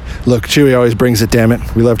Chewie. Look, Chewie always brings it, damn it.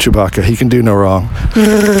 We love Chewbacca. He can do no wrong.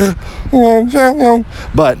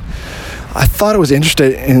 But I thought it was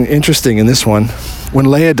interesting in this one. When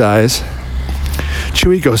Leia dies,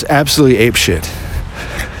 Chewie goes absolutely apeshit.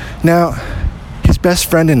 Now, his best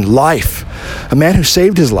friend in life, a man who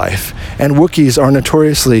saved his life, and Wookiees are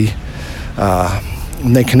notoriously,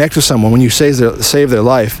 when they connect with someone, when you save their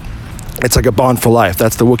life, it's like a bond for life.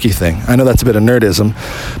 That's the Wookiee thing. I know that's a bit of nerdism,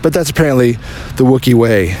 but that's apparently the Wookiee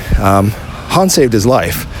way. Han saved his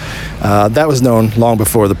life. That was known long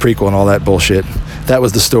before the prequel and all that bullshit. That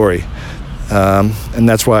was the story. And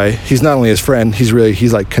that's why he's not only his friend,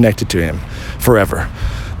 he's like connected to him forever.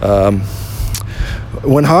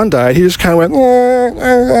 When Han died, he just kind of went,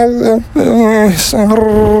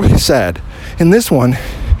 he's sad. In this one,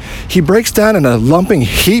 he breaks down in a lumping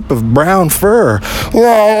heap of brown fur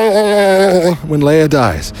when Leia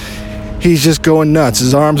dies. He's just going nuts.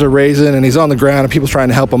 His arms are raising, and he's on the ground, and people's trying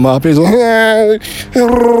to help him up. He's like,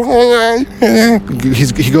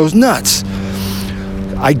 he goes nuts.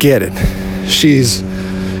 I get it. She's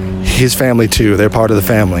his family too. They're part of the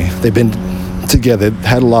family. They've been together,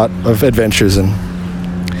 had a lot of adventures and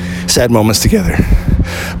sad moments together.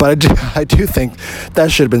 But I do think that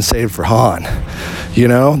should have been saved for Han. You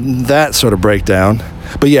know, that sort of breakdown.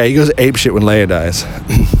 But yeah, he goes apeshit when Leia dies.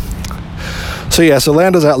 So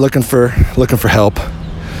Lando's out looking for help.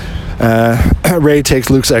 Rey takes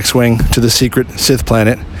Luke's X-Wing to the secret Sith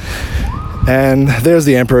planet. And there's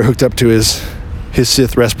the Emperor hooked up to his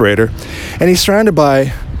Sith respirator. And he's surrounded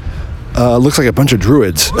by, looks like a bunch of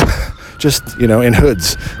druids. Just, in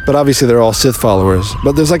hoods. But obviously they're all Sith followers.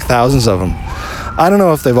 But there's like thousands of them. I don't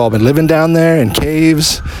know if they've all been living down there in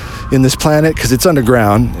caves in this planet, because it's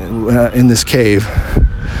underground in this cave.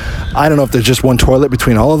 I don't know if there's just one toilet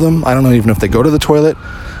between all of them. I don't know even if they go to the toilet.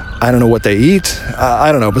 I don't know what they eat.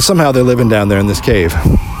 I don't know, but somehow they're living down there in this cave.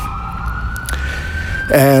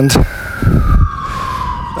 And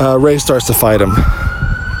Rey starts to fight him.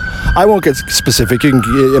 I won't get specific. You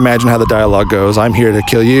can imagine how the dialogue goes. I'm here to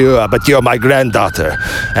kill you, but you're my granddaughter,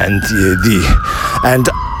 and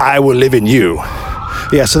I will live in you.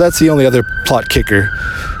 Yeah, so that's the only other plot kicker.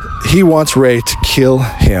 He wants Rey to kill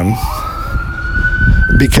him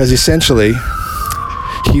because essentially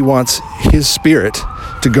he wants his spirit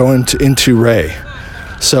to go into Rey.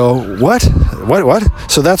 So what?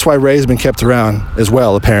 So that's why Rey's been kept around as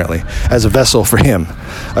well, apparently, as a vessel for him,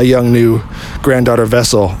 a young new granddaughter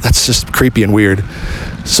vessel. That's just creepy and weird.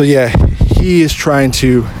 So yeah, he is trying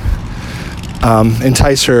to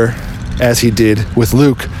entice her, as he did with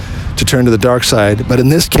Luke, to turn to the dark side. But in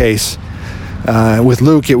this case, with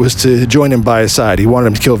Luke, it was to join him by his side. He wanted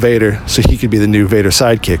him to kill Vader so he could be the new Vader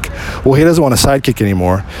sidekick. Well, he doesn't want a sidekick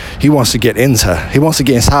anymore. He wants to get inside. He wants to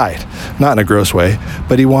get inside, not in a gross way,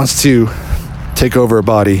 but he wants to take over her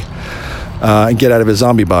body and get out of his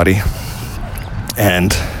zombie body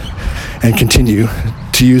and continue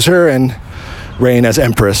to use her and reign as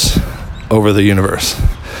Empress over the universe.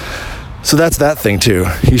 So that's that thing too.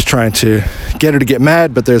 He's trying to get her to get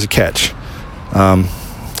mad, but there's a catch.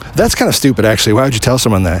 That's kind of stupid, actually. Why would you tell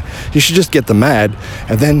someone that? You should just get them mad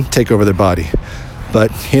and then take over their body.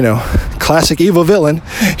 But, classic evil villain,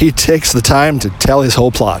 he takes the time to tell his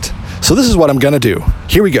whole plot. So this is what I'm going to do.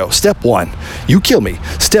 Here we go. Step 1, you kill me.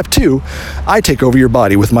 Step 2, I take over your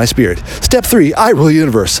body with my spirit. Step 3, I rule the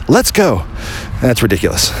universe. Let's go. That's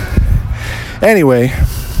ridiculous. Anyway,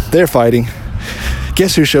 they're fighting.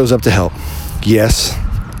 Guess who shows up to help? Yes,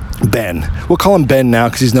 Ben. We'll call him Ben now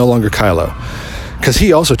because he's no longer Kylo. Because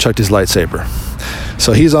he also chucked his lightsaber.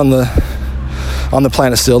 So he's on the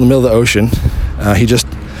planet still, in the middle of the ocean. He just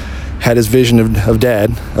had his vision of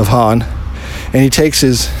Dad, of Han. And he takes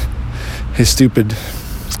his stupid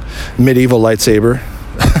medieval lightsaber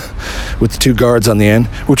with the 2 guards on the end,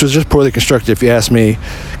 which was just poorly constructed if you ask me.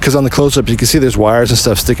 Because on the close-up, you can see there's wires and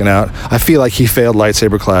stuff sticking out. I feel like he failed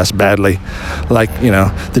lightsaber class badly. Like,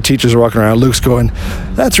 the teachers are walking around. Luke's going,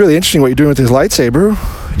 that's really interesting what you're doing with his lightsaber.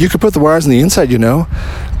 You could put the wires on the inside,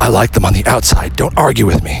 I like them on the outside. Don't argue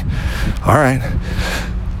with me. All right.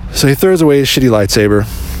 So he throws away his shitty lightsaber,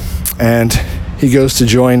 and he goes to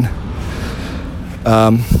join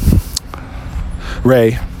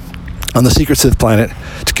Rey on the secret Sith planet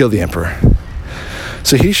to kill the Emperor.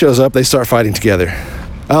 So he shows up. They start fighting together.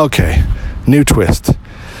 Okay, new twist.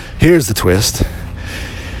 Here's the twist.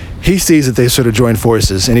 He sees that they sort of joined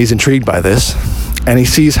forces, and he's intrigued by this, and he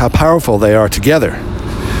sees how powerful they are together.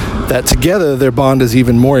 That together their bond is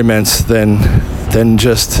even more immense than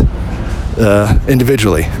just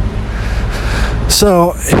individually.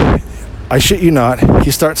 So, I shit you not,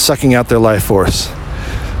 he starts sucking out their life force.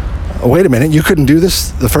 Wait a minute, you couldn't do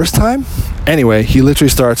this the first time? Anyway, he literally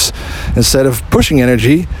starts, instead of pushing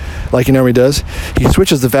energy, like he normally does, he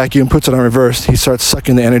switches the vacuum, puts it on reverse, he starts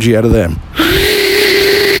sucking the energy out of them.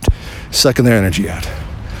 Sucking their energy out.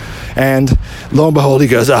 And lo and behold, he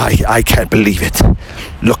goes, I can't believe it.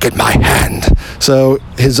 Look at my hand. So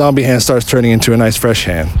his zombie hand starts turning into a nice fresh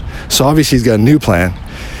hand. So obviously he's got a new plan.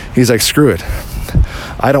 He's like, screw it.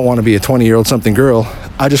 I don't want to be a 20-year-old something girl.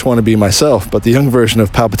 I just want to be myself, but the young version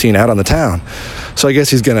of Palpatine out on the town. So I guess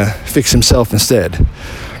he's going to fix himself instead.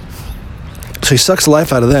 So he sucks the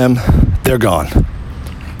life out of them. They're gone.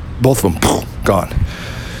 Both of them, gone.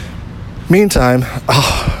 Meantime,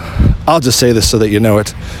 I'll just say this so that you know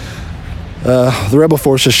it. The rebel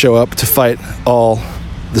forces show up to fight all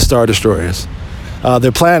the Star Destroyers.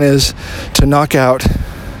 Their plan is to knock out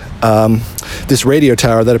this radio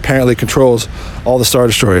tower that apparently controls all the Star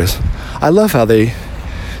Destroyers. I love how they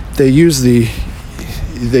use their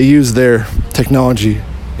technology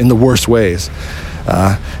in the worst ways.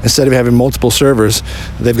 Instead of having multiple servers,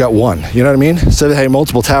 they've got one. You know what I mean? Instead of having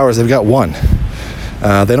multiple towers, they've got one.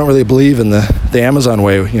 They don't really believe in the Amazon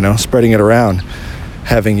way, spreading it around,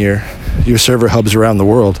 having your server hubs around the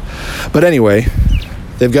world. But anyway,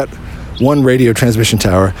 they've got one radio transmission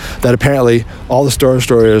tower that apparently all the Star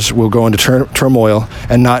Destroyers will go into turmoil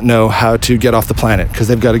and not know how to get off the planet because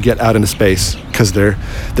they've got to get out into space because they're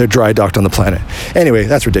dry docked on the planet. Anyway,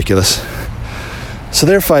 that's ridiculous. So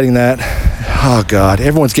they're fighting that. Oh God,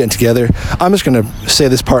 everyone's getting together. I'm just going to say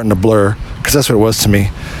this part in a blur because that's what it was to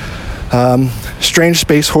me. Strange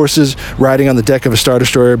space horses riding on the deck of a Star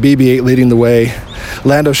Destroyer, BB-8 leading the way.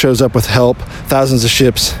 Lando shows up with help, thousands of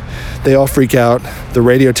ships. They all freak out. The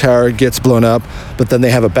radio tower gets blown up, but then they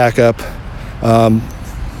have a backup.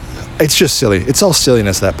 It's just silly. It's all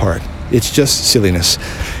silliness, that part. It's just silliness.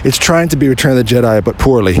 It's trying to be Return of the Jedi, but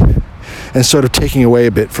poorly, and sort of taking away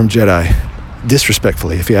a bit from Jedi.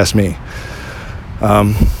 Disrespectfully, if you ask me.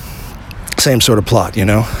 Same sort of plot,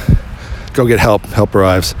 Go get help. Help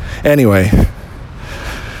arrives. Anyway,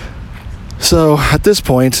 so at this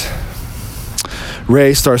point,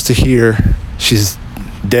 Rey starts to hear she's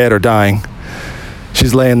dead or dying.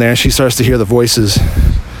 She's laying there and she starts to hear the voices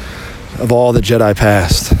of all the Jedi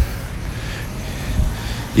past.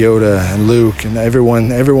 Yoda and Luke and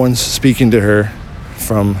everyone's speaking to her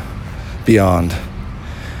from beyond.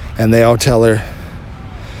 And they all tell her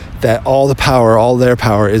that all the power, all their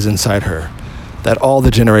power is inside her. That all the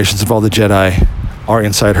generations of all the Jedi are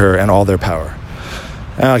inside her and all their power.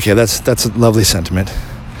 Okay, that's a lovely sentiment.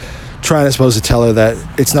 Trying, I suppose, to tell her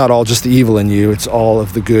that it's not all just the evil in you, it's all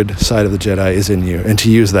of the good side of the Jedi is in you, and to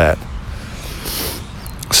use that.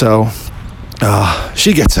 So,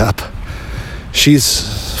 she gets up.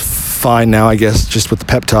 She's fine now, I guess, just with the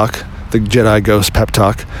pep talk, the Jedi Ghost pep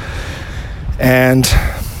talk. And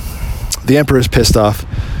the Emperor's pissed off.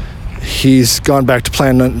 He's gone back to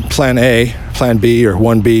plan A, plan B, or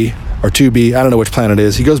 1B, or 2B. I don't know which plan it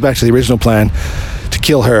is. He goes back to the original plan to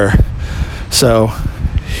kill her. So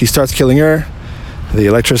he starts killing her. The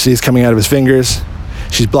electricity is coming out of his fingers.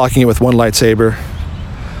 She's blocking it with one lightsaber.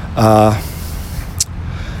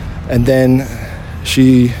 And then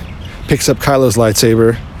she picks up Kylo's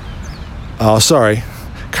lightsaber. Oh, sorry.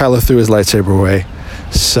 Kylo threw his lightsaber away.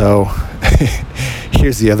 So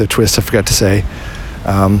here's the other twist I forgot to say.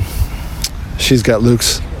 She's got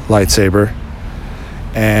Luke's lightsaber,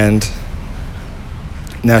 and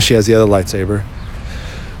now she has the other lightsaber.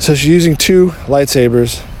 So she's using two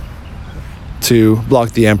lightsabers to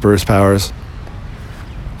block the Emperor's powers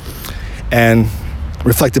and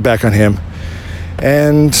reflect it back on him.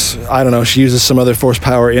 And I don't know, she uses some other force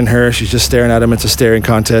power in her. She's just staring at him. It's a staring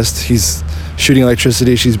contest. He's shooting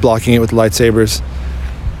electricity. She's blocking it with lightsabers.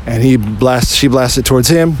 And she blasts it towards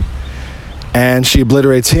him. And she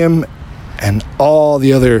obliterates him and all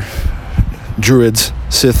the other druids,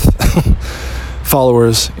 Sith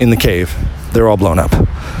followers in the cave. They're all blown up.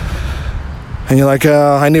 And you're like,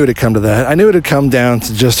 I knew it'd come to that. I knew it'd come down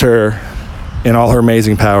to just her in all her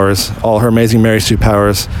amazing powers, all her amazing Mary Sue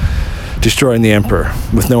powers, destroying the Emperor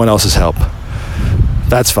with no one else's help.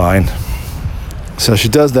 That's fine. So she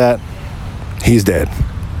does that. He's dead.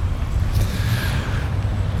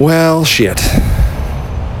 Well, shit.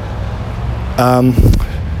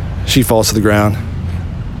 She falls to the ground.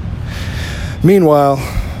 Meanwhile,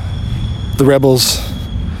 the rebels,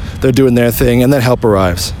 they're doing their thing, and then help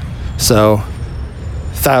arrives. So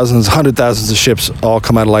hundred thousands of ships all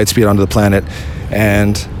come out of lightspeed onto the planet,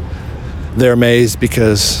 and they're amazed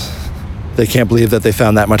because they can't believe that they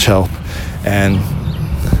found that much help. And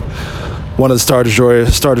one of the Star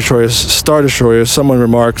Destroyers, someone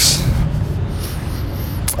remarks,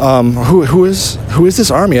 who is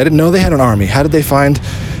this army? I didn't know they had an army. How did they find?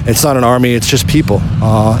 It's not an army, it's just people.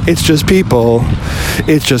 It's just people.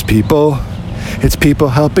 It's just people. It's people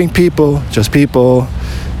helping people. Just people.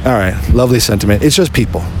 All right, lovely sentiment. It's just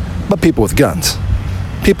people, but people with guns.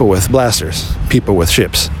 People with blasters. People with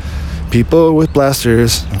ships. People with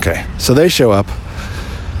blasters. Okay, so they show up,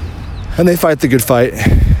 and they fight the good fight,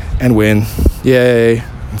 and win. Yay.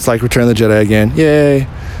 It's like Return of the Jedi again. Yay.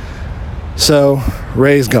 So,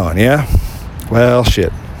 Rey's gone, yeah? Well,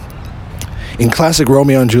 shit. In classic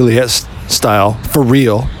Romeo and Juliet style, for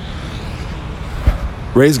real,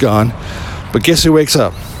 Rey's gone, but guess who wakes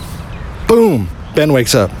up? Boom! Ben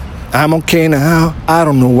wakes up. I'm okay now, I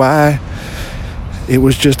don't know why. It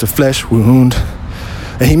was just a flesh wound.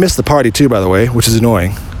 And he missed the party too, by the way, which is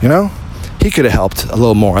annoying, you know? He could have helped a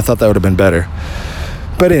little more. I thought that would have been better.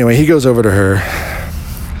 But anyway, he goes over to her,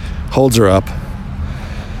 holds her up,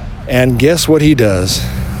 and guess what he does?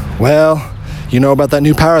 Well, you know about that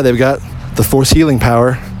new power they've got, the Force healing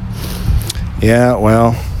power. Yeah,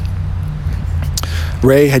 well,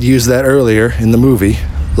 Rey had used that earlier in the movie,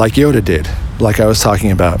 like Yoda did, like I was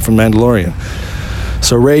talking about from Mandalorian.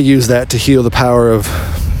 So Rey used that to heal the power of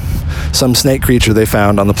some snake creature they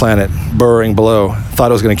found on the planet, burrowing below.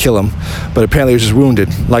 Thought it was going to kill him, but apparently he was just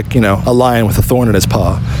wounded, like, you know, a lion with a thorn in his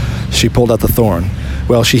paw. She pulled out the thorn.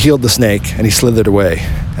 Well, she healed the snake, and he slithered away.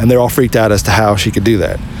 And they're all freaked out as to how she could do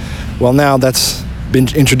that. Well, now that's been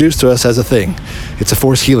introduced to us as a thing. It's a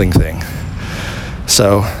Force healing thing.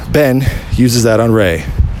 So Ben uses that on Rey.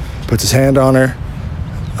 Puts his hand on her.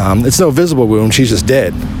 It's no visible wound. She's just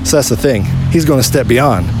dead. So that's the thing. He's going to step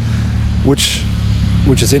beyond, which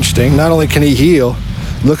is interesting. Not only can he heal,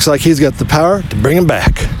 looks like he's got the power to bring him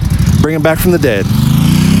back from the dead.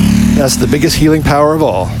 That's the biggest healing power of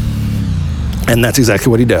all. And that's exactly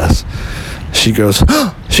what he does. She goes,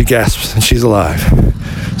 she gasps, and she's alive.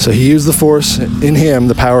 So he used the Force in him,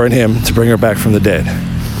 the power in him, to bring her back from the dead.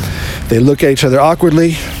 They look at each other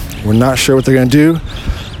awkwardly. We're not sure what they're going to do.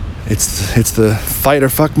 It's the fight or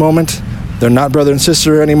fuck moment. They're not brother and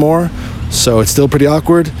sister anymore, so it's still pretty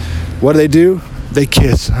awkward. What do? They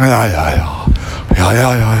kiss.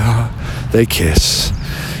 They kiss.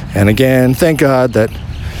 And again, thank God that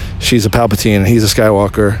she's a Palpatine and he's a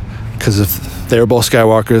Skywalker, because if they were both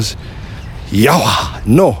Skywalkers, yawa,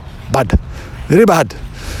 no, bad, very bad.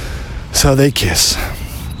 So they kiss.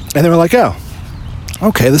 And they were like, oh,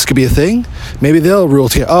 okay, this could be a thing. Maybe they'll rule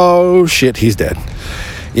together. Oh, shit, he's dead.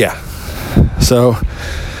 Yeah. So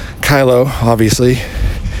Kylo, obviously,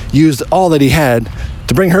 used all that he had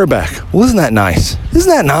to bring her back. Well, isn't that nice? Isn't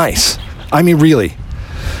that nice? I mean, really.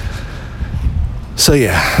 So,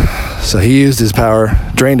 yeah. So he used his power,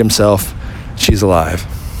 drained himself. She's alive.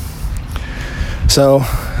 So,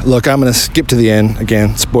 look, I'm going to skip to the end.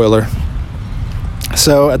 Again, spoiler.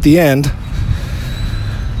 So, at the end,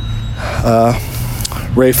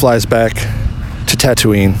 Rey flies back to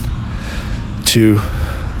Tatooine, to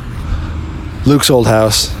Luke's old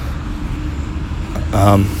house,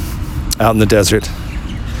 out in the desert.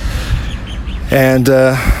 And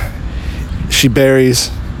she buries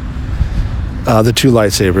the two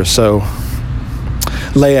lightsabers. So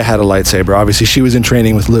Leia had a lightsaber. Obviously, she was in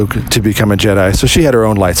training with Luke to become a Jedi, so she had her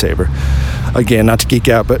own lightsaber. Again, not to geek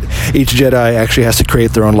out, but each Jedi actually has to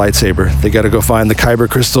create their own lightsaber. They got to go find the Kyber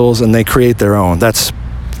crystals, and they create their own. That's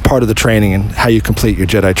part of the training and how you complete your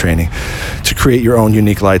Jedi training, to create your own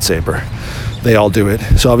unique lightsaber. They all do it.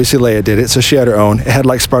 So obviously Leia did it, so she had her own. It had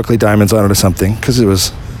like sparkly diamonds on it or something, because it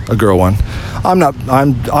was a girl one.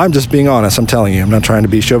 I'm just being honest. I'm telling you. I'm not trying to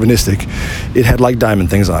be chauvinistic. It had like diamond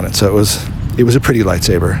things on it, so it was a pretty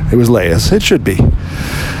lightsaber. It was Leia's. It should be.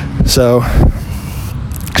 So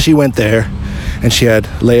she went there, and she had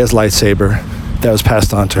Leia's lightsaber that was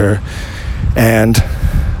passed on to her, and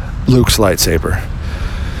Luke's lightsaber.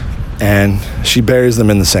 And she buries them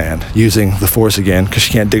in the sand using the Force again, because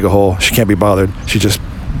she can't dig a hole. She can't be bothered. She just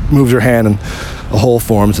moves her hand, and a hole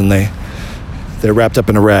forms, and they're wrapped up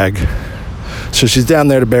in a rag. So she's down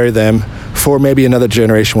there to bury them for maybe another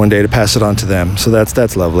generation one day to pass it on to them. So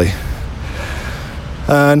that's lovely.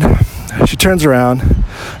 And she turns around,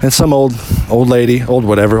 and some old lady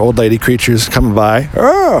creature's coming by.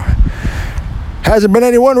 Oh, hasn't been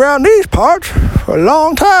anyone around these parts for a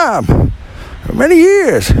long time, for many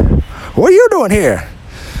years. What are you doing here?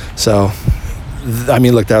 So, I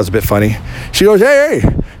mean, look, that was a bit funny. She goes, hey,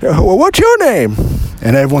 well, what's your name?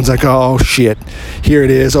 And everyone's like, oh, shit, here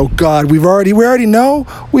it is. Oh, God, we already know?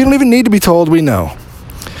 We don't even need to be told we know.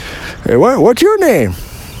 Hey, what's your name?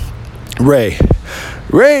 Rey.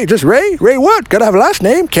 Rey, just Rey? Rey what? Gotta have a last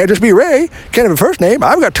name. Can't just be Rey. Can't have a first name.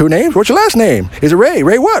 I've got two names. What's your last name? Is it Rey?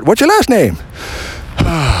 Rey what? What's your last name?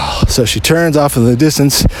 So she turns off in the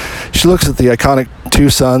distance. She looks at the iconic two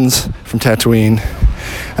suns from Tatooine.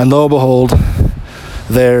 And lo and behold,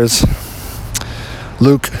 there's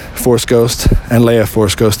Luke, Force Ghost, and Leia,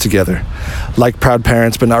 Force Ghost together. Like proud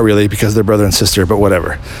parents, but not really because they're brother and sister, but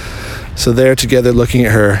whatever. So they're together looking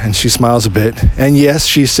at her, and she smiles a bit. And yes,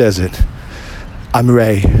 she says it. I'm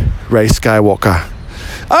Rey Skywalker.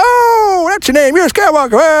 Oh, that's your name. You're a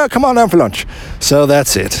Skywalker. Well, come on down for lunch. So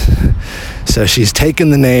that's it. So she's taken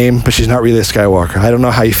the name, but she's not really a Skywalker. I don't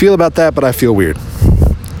know how you feel about that, but I feel weird.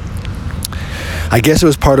 I guess it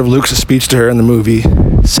was part of Luke's speech to her in the movie,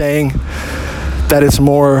 saying that it's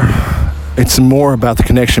more about the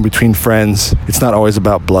connection between friends. It's not always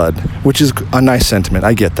about blood, which is a nice sentiment.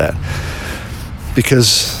 I get that. Because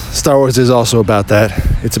Star Wars is also about that.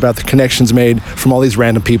 It's about the connections made from all these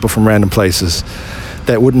random people from random places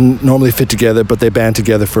that wouldn't normally fit together, but they band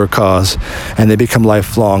together for a cause, and they become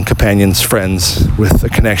lifelong companions, friends with a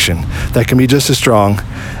connection that can be just as strong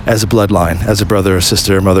as a bloodline, as a brother or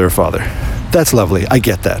sister, mother or father. That's lovely. I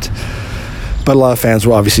get that. But a lot of fans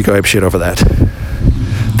will obviously go apeshit over that.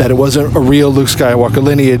 That it wasn't a real Luke Skywalker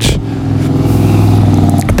lineage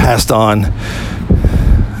passed on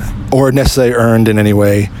or necessarily earned in any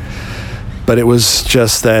way, but it was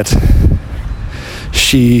just that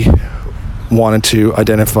she wanted to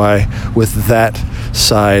identify with that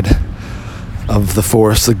side of the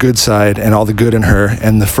Force, the good side, and all the good in her,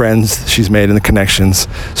 and the friends she's made and the connections.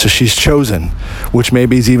 So she's chosen, which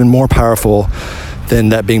maybe is even more powerful than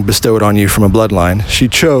that being bestowed on you from a bloodline. She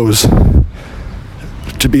chose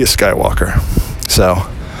to be a Skywalker. So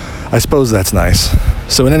I suppose that's nice.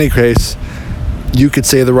 So in any case, you could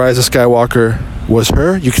say the Rise of Skywalker was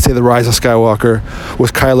her. You could say the Rise of Skywalker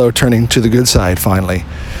was Kylo turning to the good side finally.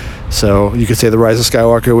 So you could say the Rise of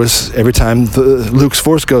Skywalker was every time Luke's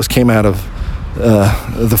Force Ghost came out of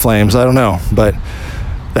the flames. I don't know, but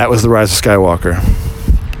that was the Rise of Skywalker.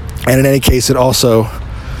 And in any case, it also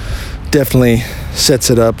definitely sets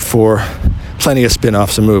it up for plenty of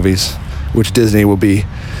spin-offs and movies, which Disney will be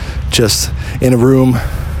just in a room,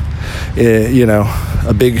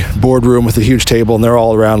 a big boardroom with a huge table, and they're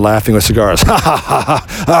all around laughing with cigars. Ha ha ha ha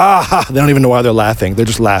ha ha. They don't even know why they're laughing. They're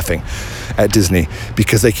just laughing at Disney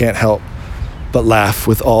because they can't help but laugh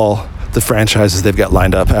with all the franchises they've got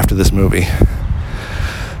lined up after this movie.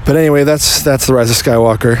 But anyway, that's the Rise of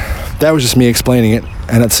Skywalker. That was just me explaining it,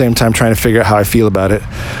 and at the same time trying to figure out how I feel about it.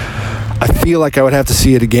 I feel like I would have to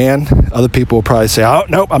see it again. Other people will probably say, oh,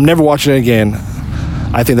 nope, I'm never watching it again.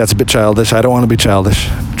 I think that's a bit childish. I don't want to be childish.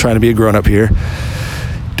 I'm trying to be a grown-up here.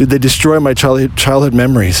 Did they destroy my childhood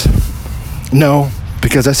memories? No,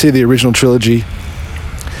 because I see the original trilogy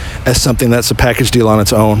as something that's a package deal on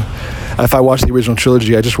its own. If I watch the original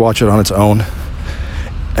trilogy, I just watch it on its own.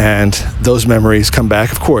 And those memories come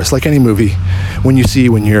back, of course, like any movie when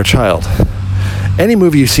you're a child. Any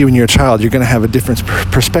movie you see when you're a child, you're going to have a different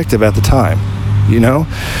perspective at the time.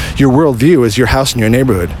 Your worldview is your house and your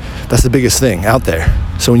neighborhood. That's the biggest thing out there.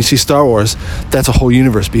 So when you see Star Wars, that's a whole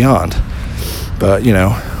universe beyond. But,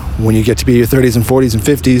 when you get to be your 30s and 40s and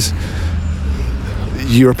 50s,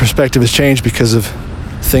 your perspective has changed because of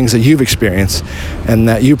things that you've experienced and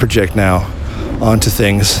that you project now onto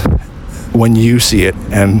things when you see it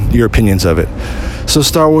and your opinions of it. So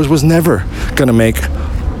Star Wars was never going to make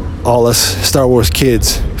all us Star Wars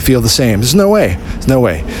kids feel the same. There's no way.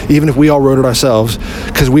 Even if we all wrote it ourselves,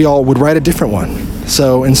 because we all would write a different one.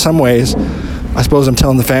 So in some ways, I suppose I'm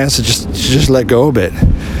telling the fans to just let go a bit.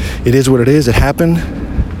 It is what it is. It happened.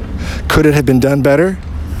 Could it have been done better?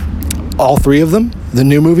 All three of them, the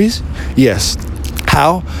new movies? Yes.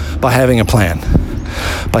 How? By having a plan.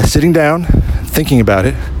 By sitting down, thinking about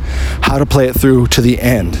it, how to play it through to the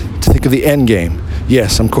end, to think of the end game.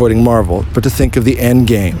 Yes, I'm quoting Marvel, but to think of the end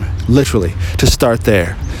game, literally, to start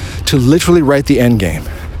there, to literally write the end game.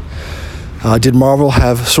 Did Marvel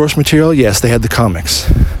have source material? Yes, they had the comics.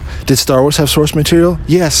 Did Star Wars have source material?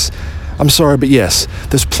 Yes. I'm sorry, but yes.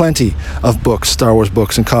 There's plenty of books, Star Wars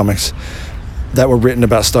books and comics that were written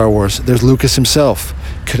about Star Wars. There's Lucas himself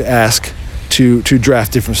could ask to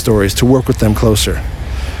draft different stories, to work with them closer.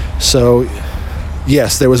 So,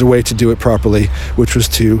 yes, there was a way to do it properly, which was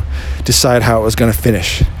to decide how it was going to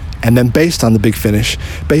finish. And then based on the big finish,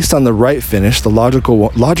 based on the right finish, the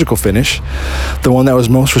logical finish, the one that was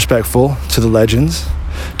most respectful to the legends,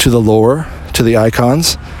 to the lore, to the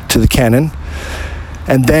icons, to the canon,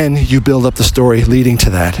 and then you build up the story leading to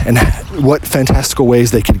that and what fantastical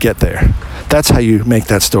ways they could get there. That's how you make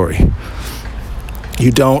that story.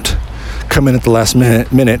 You don't come in at the last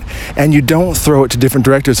minute and you don't throw it to different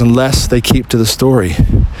directors unless they keep to the story.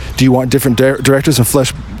 Do you want different directors and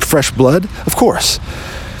fresh blood? Of course.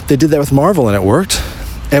 They did that with Marvel and it worked.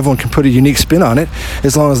 Everyone can put a unique spin on it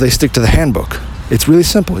as long as they stick to the handbook. It's really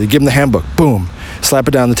simple. You give them the handbook, boom, slap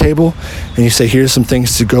it down the table, and you say, here's some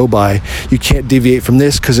things to go by. You can't deviate from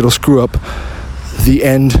this because it'll screw up the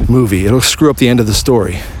end movie. It'll screw up the end of the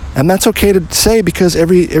story. And that's okay to say because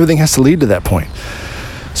everything has to lead to that point.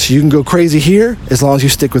 So you can go crazy here as long as you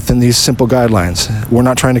stick within these simple guidelines. We're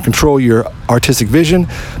not trying to control your artistic vision,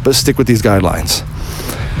 but stick with these guidelines.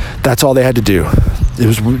 That's all they had to do. It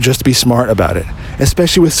was just to be smart about it.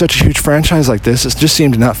 Especially with such a huge franchise like this, it just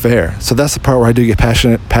seemed not fair. So that's the part where I do get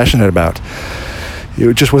passionate about.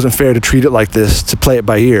 It just wasn't fair to treat it like this, to play it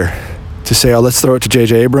by ear. To say, oh, let's throw it to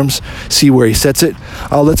J.J. Abrams, see where he sets it.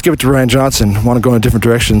 Oh, let's give it to Rian Johnson, want to go in a different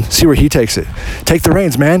direction, see where he takes it. Take the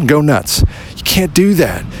reins, man, go nuts. You can't do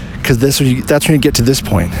that, because that's when you get to this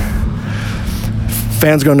point.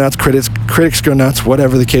 Fans go nuts, critics go nuts,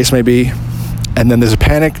 whatever the case may be. And then there's a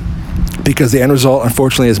panic, because the end result,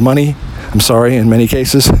 unfortunately, is money. I'm sorry, in many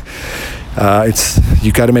cases.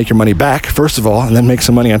 You got to make your money back, first of all, and then make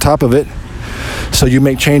some money on top of it. So you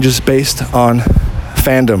make changes based on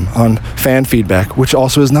fandom, on fan feedback, which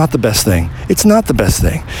also is not the best thing. It's not the best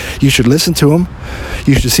thing. You should listen to them.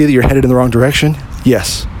 You should see that you're headed in the wrong direction.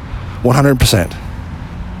 Yes, 100%.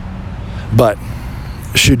 But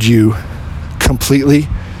should you completely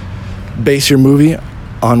base your movie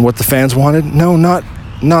on what the fans wanted? No, not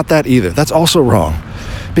that either. That's also wrong.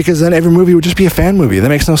 Because then every movie would just be a fan movie. That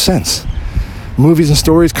makes no sense. Movies and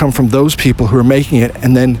stories come from those people who are making it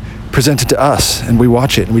and then present it to us, and we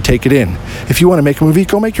watch it and we take it in. If you want to make a movie,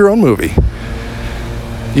 go make your own movie.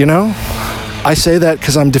 You know? I say that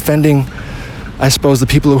because I'm defending, I suppose, the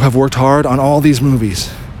people who have worked hard on all these movies.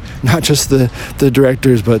 Not just the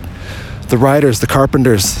directors, but the writers, the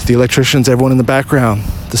carpenters, the electricians, everyone in the background,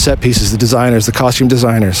 the set pieces, the designers, the costume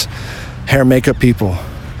designers, hair and makeup people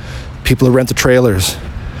who rent the trailers,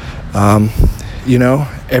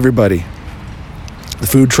 everybody. The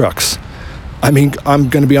food trucks. I mean, I'm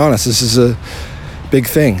going to be honest, this is a big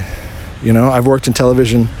thing. I've worked in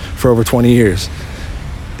television for over 20 years.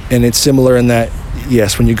 And it's similar in that,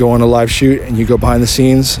 yes, when you go on a live shoot and you go behind the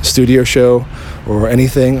scenes, studio show or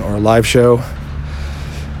anything, or a live show,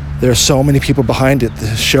 there are so many people behind it. The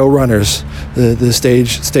showrunners, the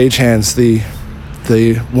stage hands,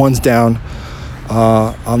 the ones down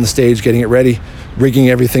on the stage getting it ready, rigging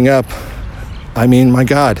everything up. I mean, my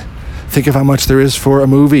God, think of how much there is for a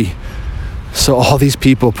movie. So all these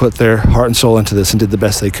people put their heart and soul into this and did the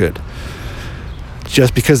best they could.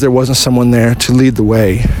 Just because there wasn't someone there to lead the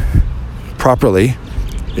way properly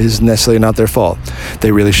is necessarily not their fault.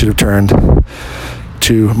 They really should have turned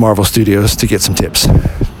to Marvel Studios to get some tips,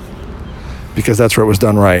 because that's where it was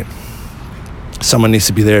done right. Someone needs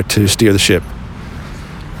to be there to steer the ship.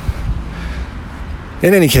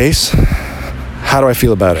 In any case, how do I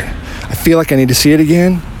feel about it? I feel like I need to see it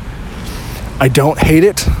again. I don't hate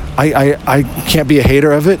it. I can't be a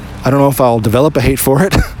hater of it. I don't know if I'll develop a hate for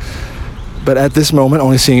it. But at this moment,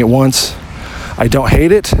 only seeing it once, I don't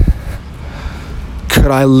hate it.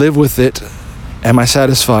 Could I live with it? Am I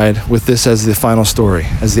satisfied with this as the final story,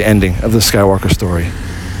 as the ending of the Skywalker story?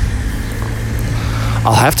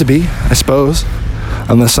 I'll have to be, I suppose,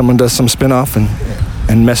 unless someone does some spin-off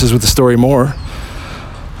and messes with the story more.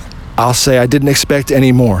 I'll say I didn't expect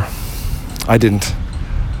any more. I didn't.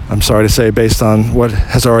 I'm sorry to say, based on what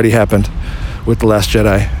has already happened with The Last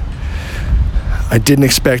Jedi. I didn't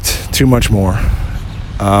expect too much more.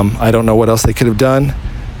 I don't know what else they could have done.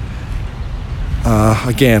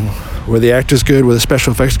 Again, were the actors good? Were the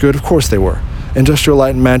special effects good? Of course they were. Industrial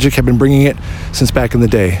Light and Magic have been bringing it since back in the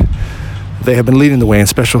day. They have been leading the way in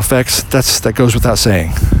special effects. That goes without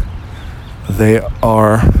saying. They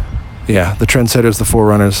are, the trendsetters, the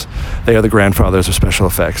forerunners. They are the grandfathers of special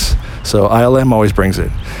effects. So ILM always brings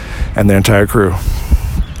it, and their entire crew.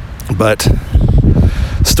 But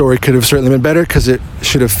story could have certainly been better, because it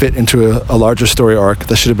should have fit into a larger story arc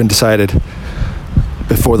that should have been decided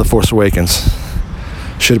before The Force Awakens.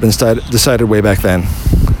 Should have been decided way back then.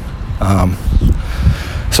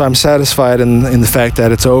 So I'm satisfied in the fact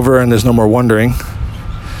that it's over and there's no more wondering.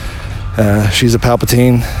 She's a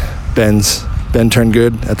Palpatine. Ben turned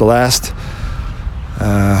good at the last.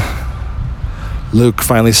 Luke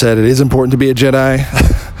finally said it is important to be a Jedi.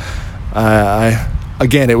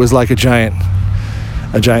 Again, it was like a giant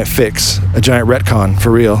fix, a giant retcon,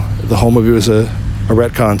 for real. The whole movie was a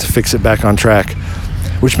retcon to fix it back on track,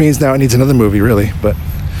 which means now it needs another movie, really. But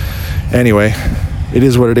anyway, it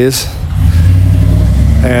is what it is.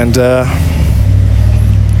 And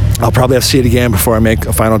I'll probably have to see it again before I make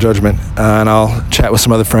a final judgment, and I'll chat with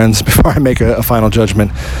some other friends before I make a final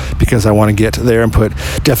judgment, because I want to get their input.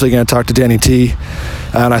 Definitely going to talk to Danny T,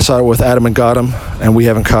 and I saw it with Adam and Gotham, and we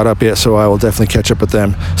haven't caught up yet, so I will definitely catch up with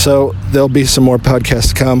them. So there'll be some more podcasts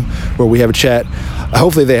to come where we have a chat.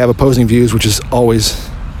 Hopefully they have opposing views, which is always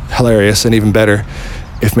hilarious, and even better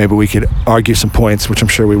if maybe we could argue some points, which I'm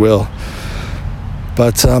sure we will.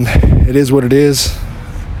 But it is what it is.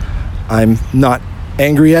 I'm not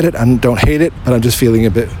angry at it. I don't hate it, but I'm just feeling a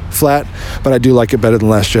bit flat. But I do like it better than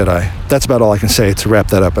Last Jedi. That's about all I can say to wrap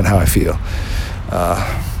that up and how I feel.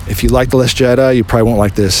 If you like The Last Jedi, you probably won't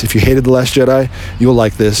like this. If you hated The Last Jedi, you'll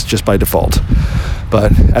like this just by default.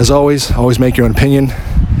 But as always make your own opinion.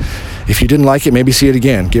 If you didn't like it, maybe see it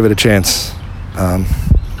again. Give it a chance.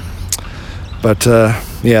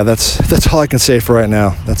 Yeah, that's all I can say for right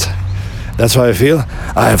now. That's how I feel.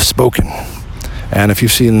 I have spoken. And if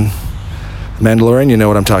you've seen Mandalorian, you know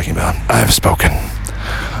what I'm talking about. I have spoken.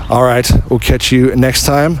 All right, we'll catch you next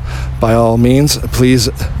time. By all means, please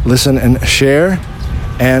listen and share,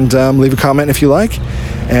 and leave a comment if you like,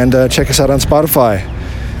 and check us out on Spotify.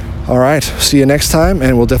 All right, see you next time,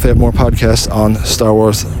 and we'll definitely have more podcasts on Star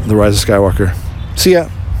Wars: The Rise of Skywalker. See ya.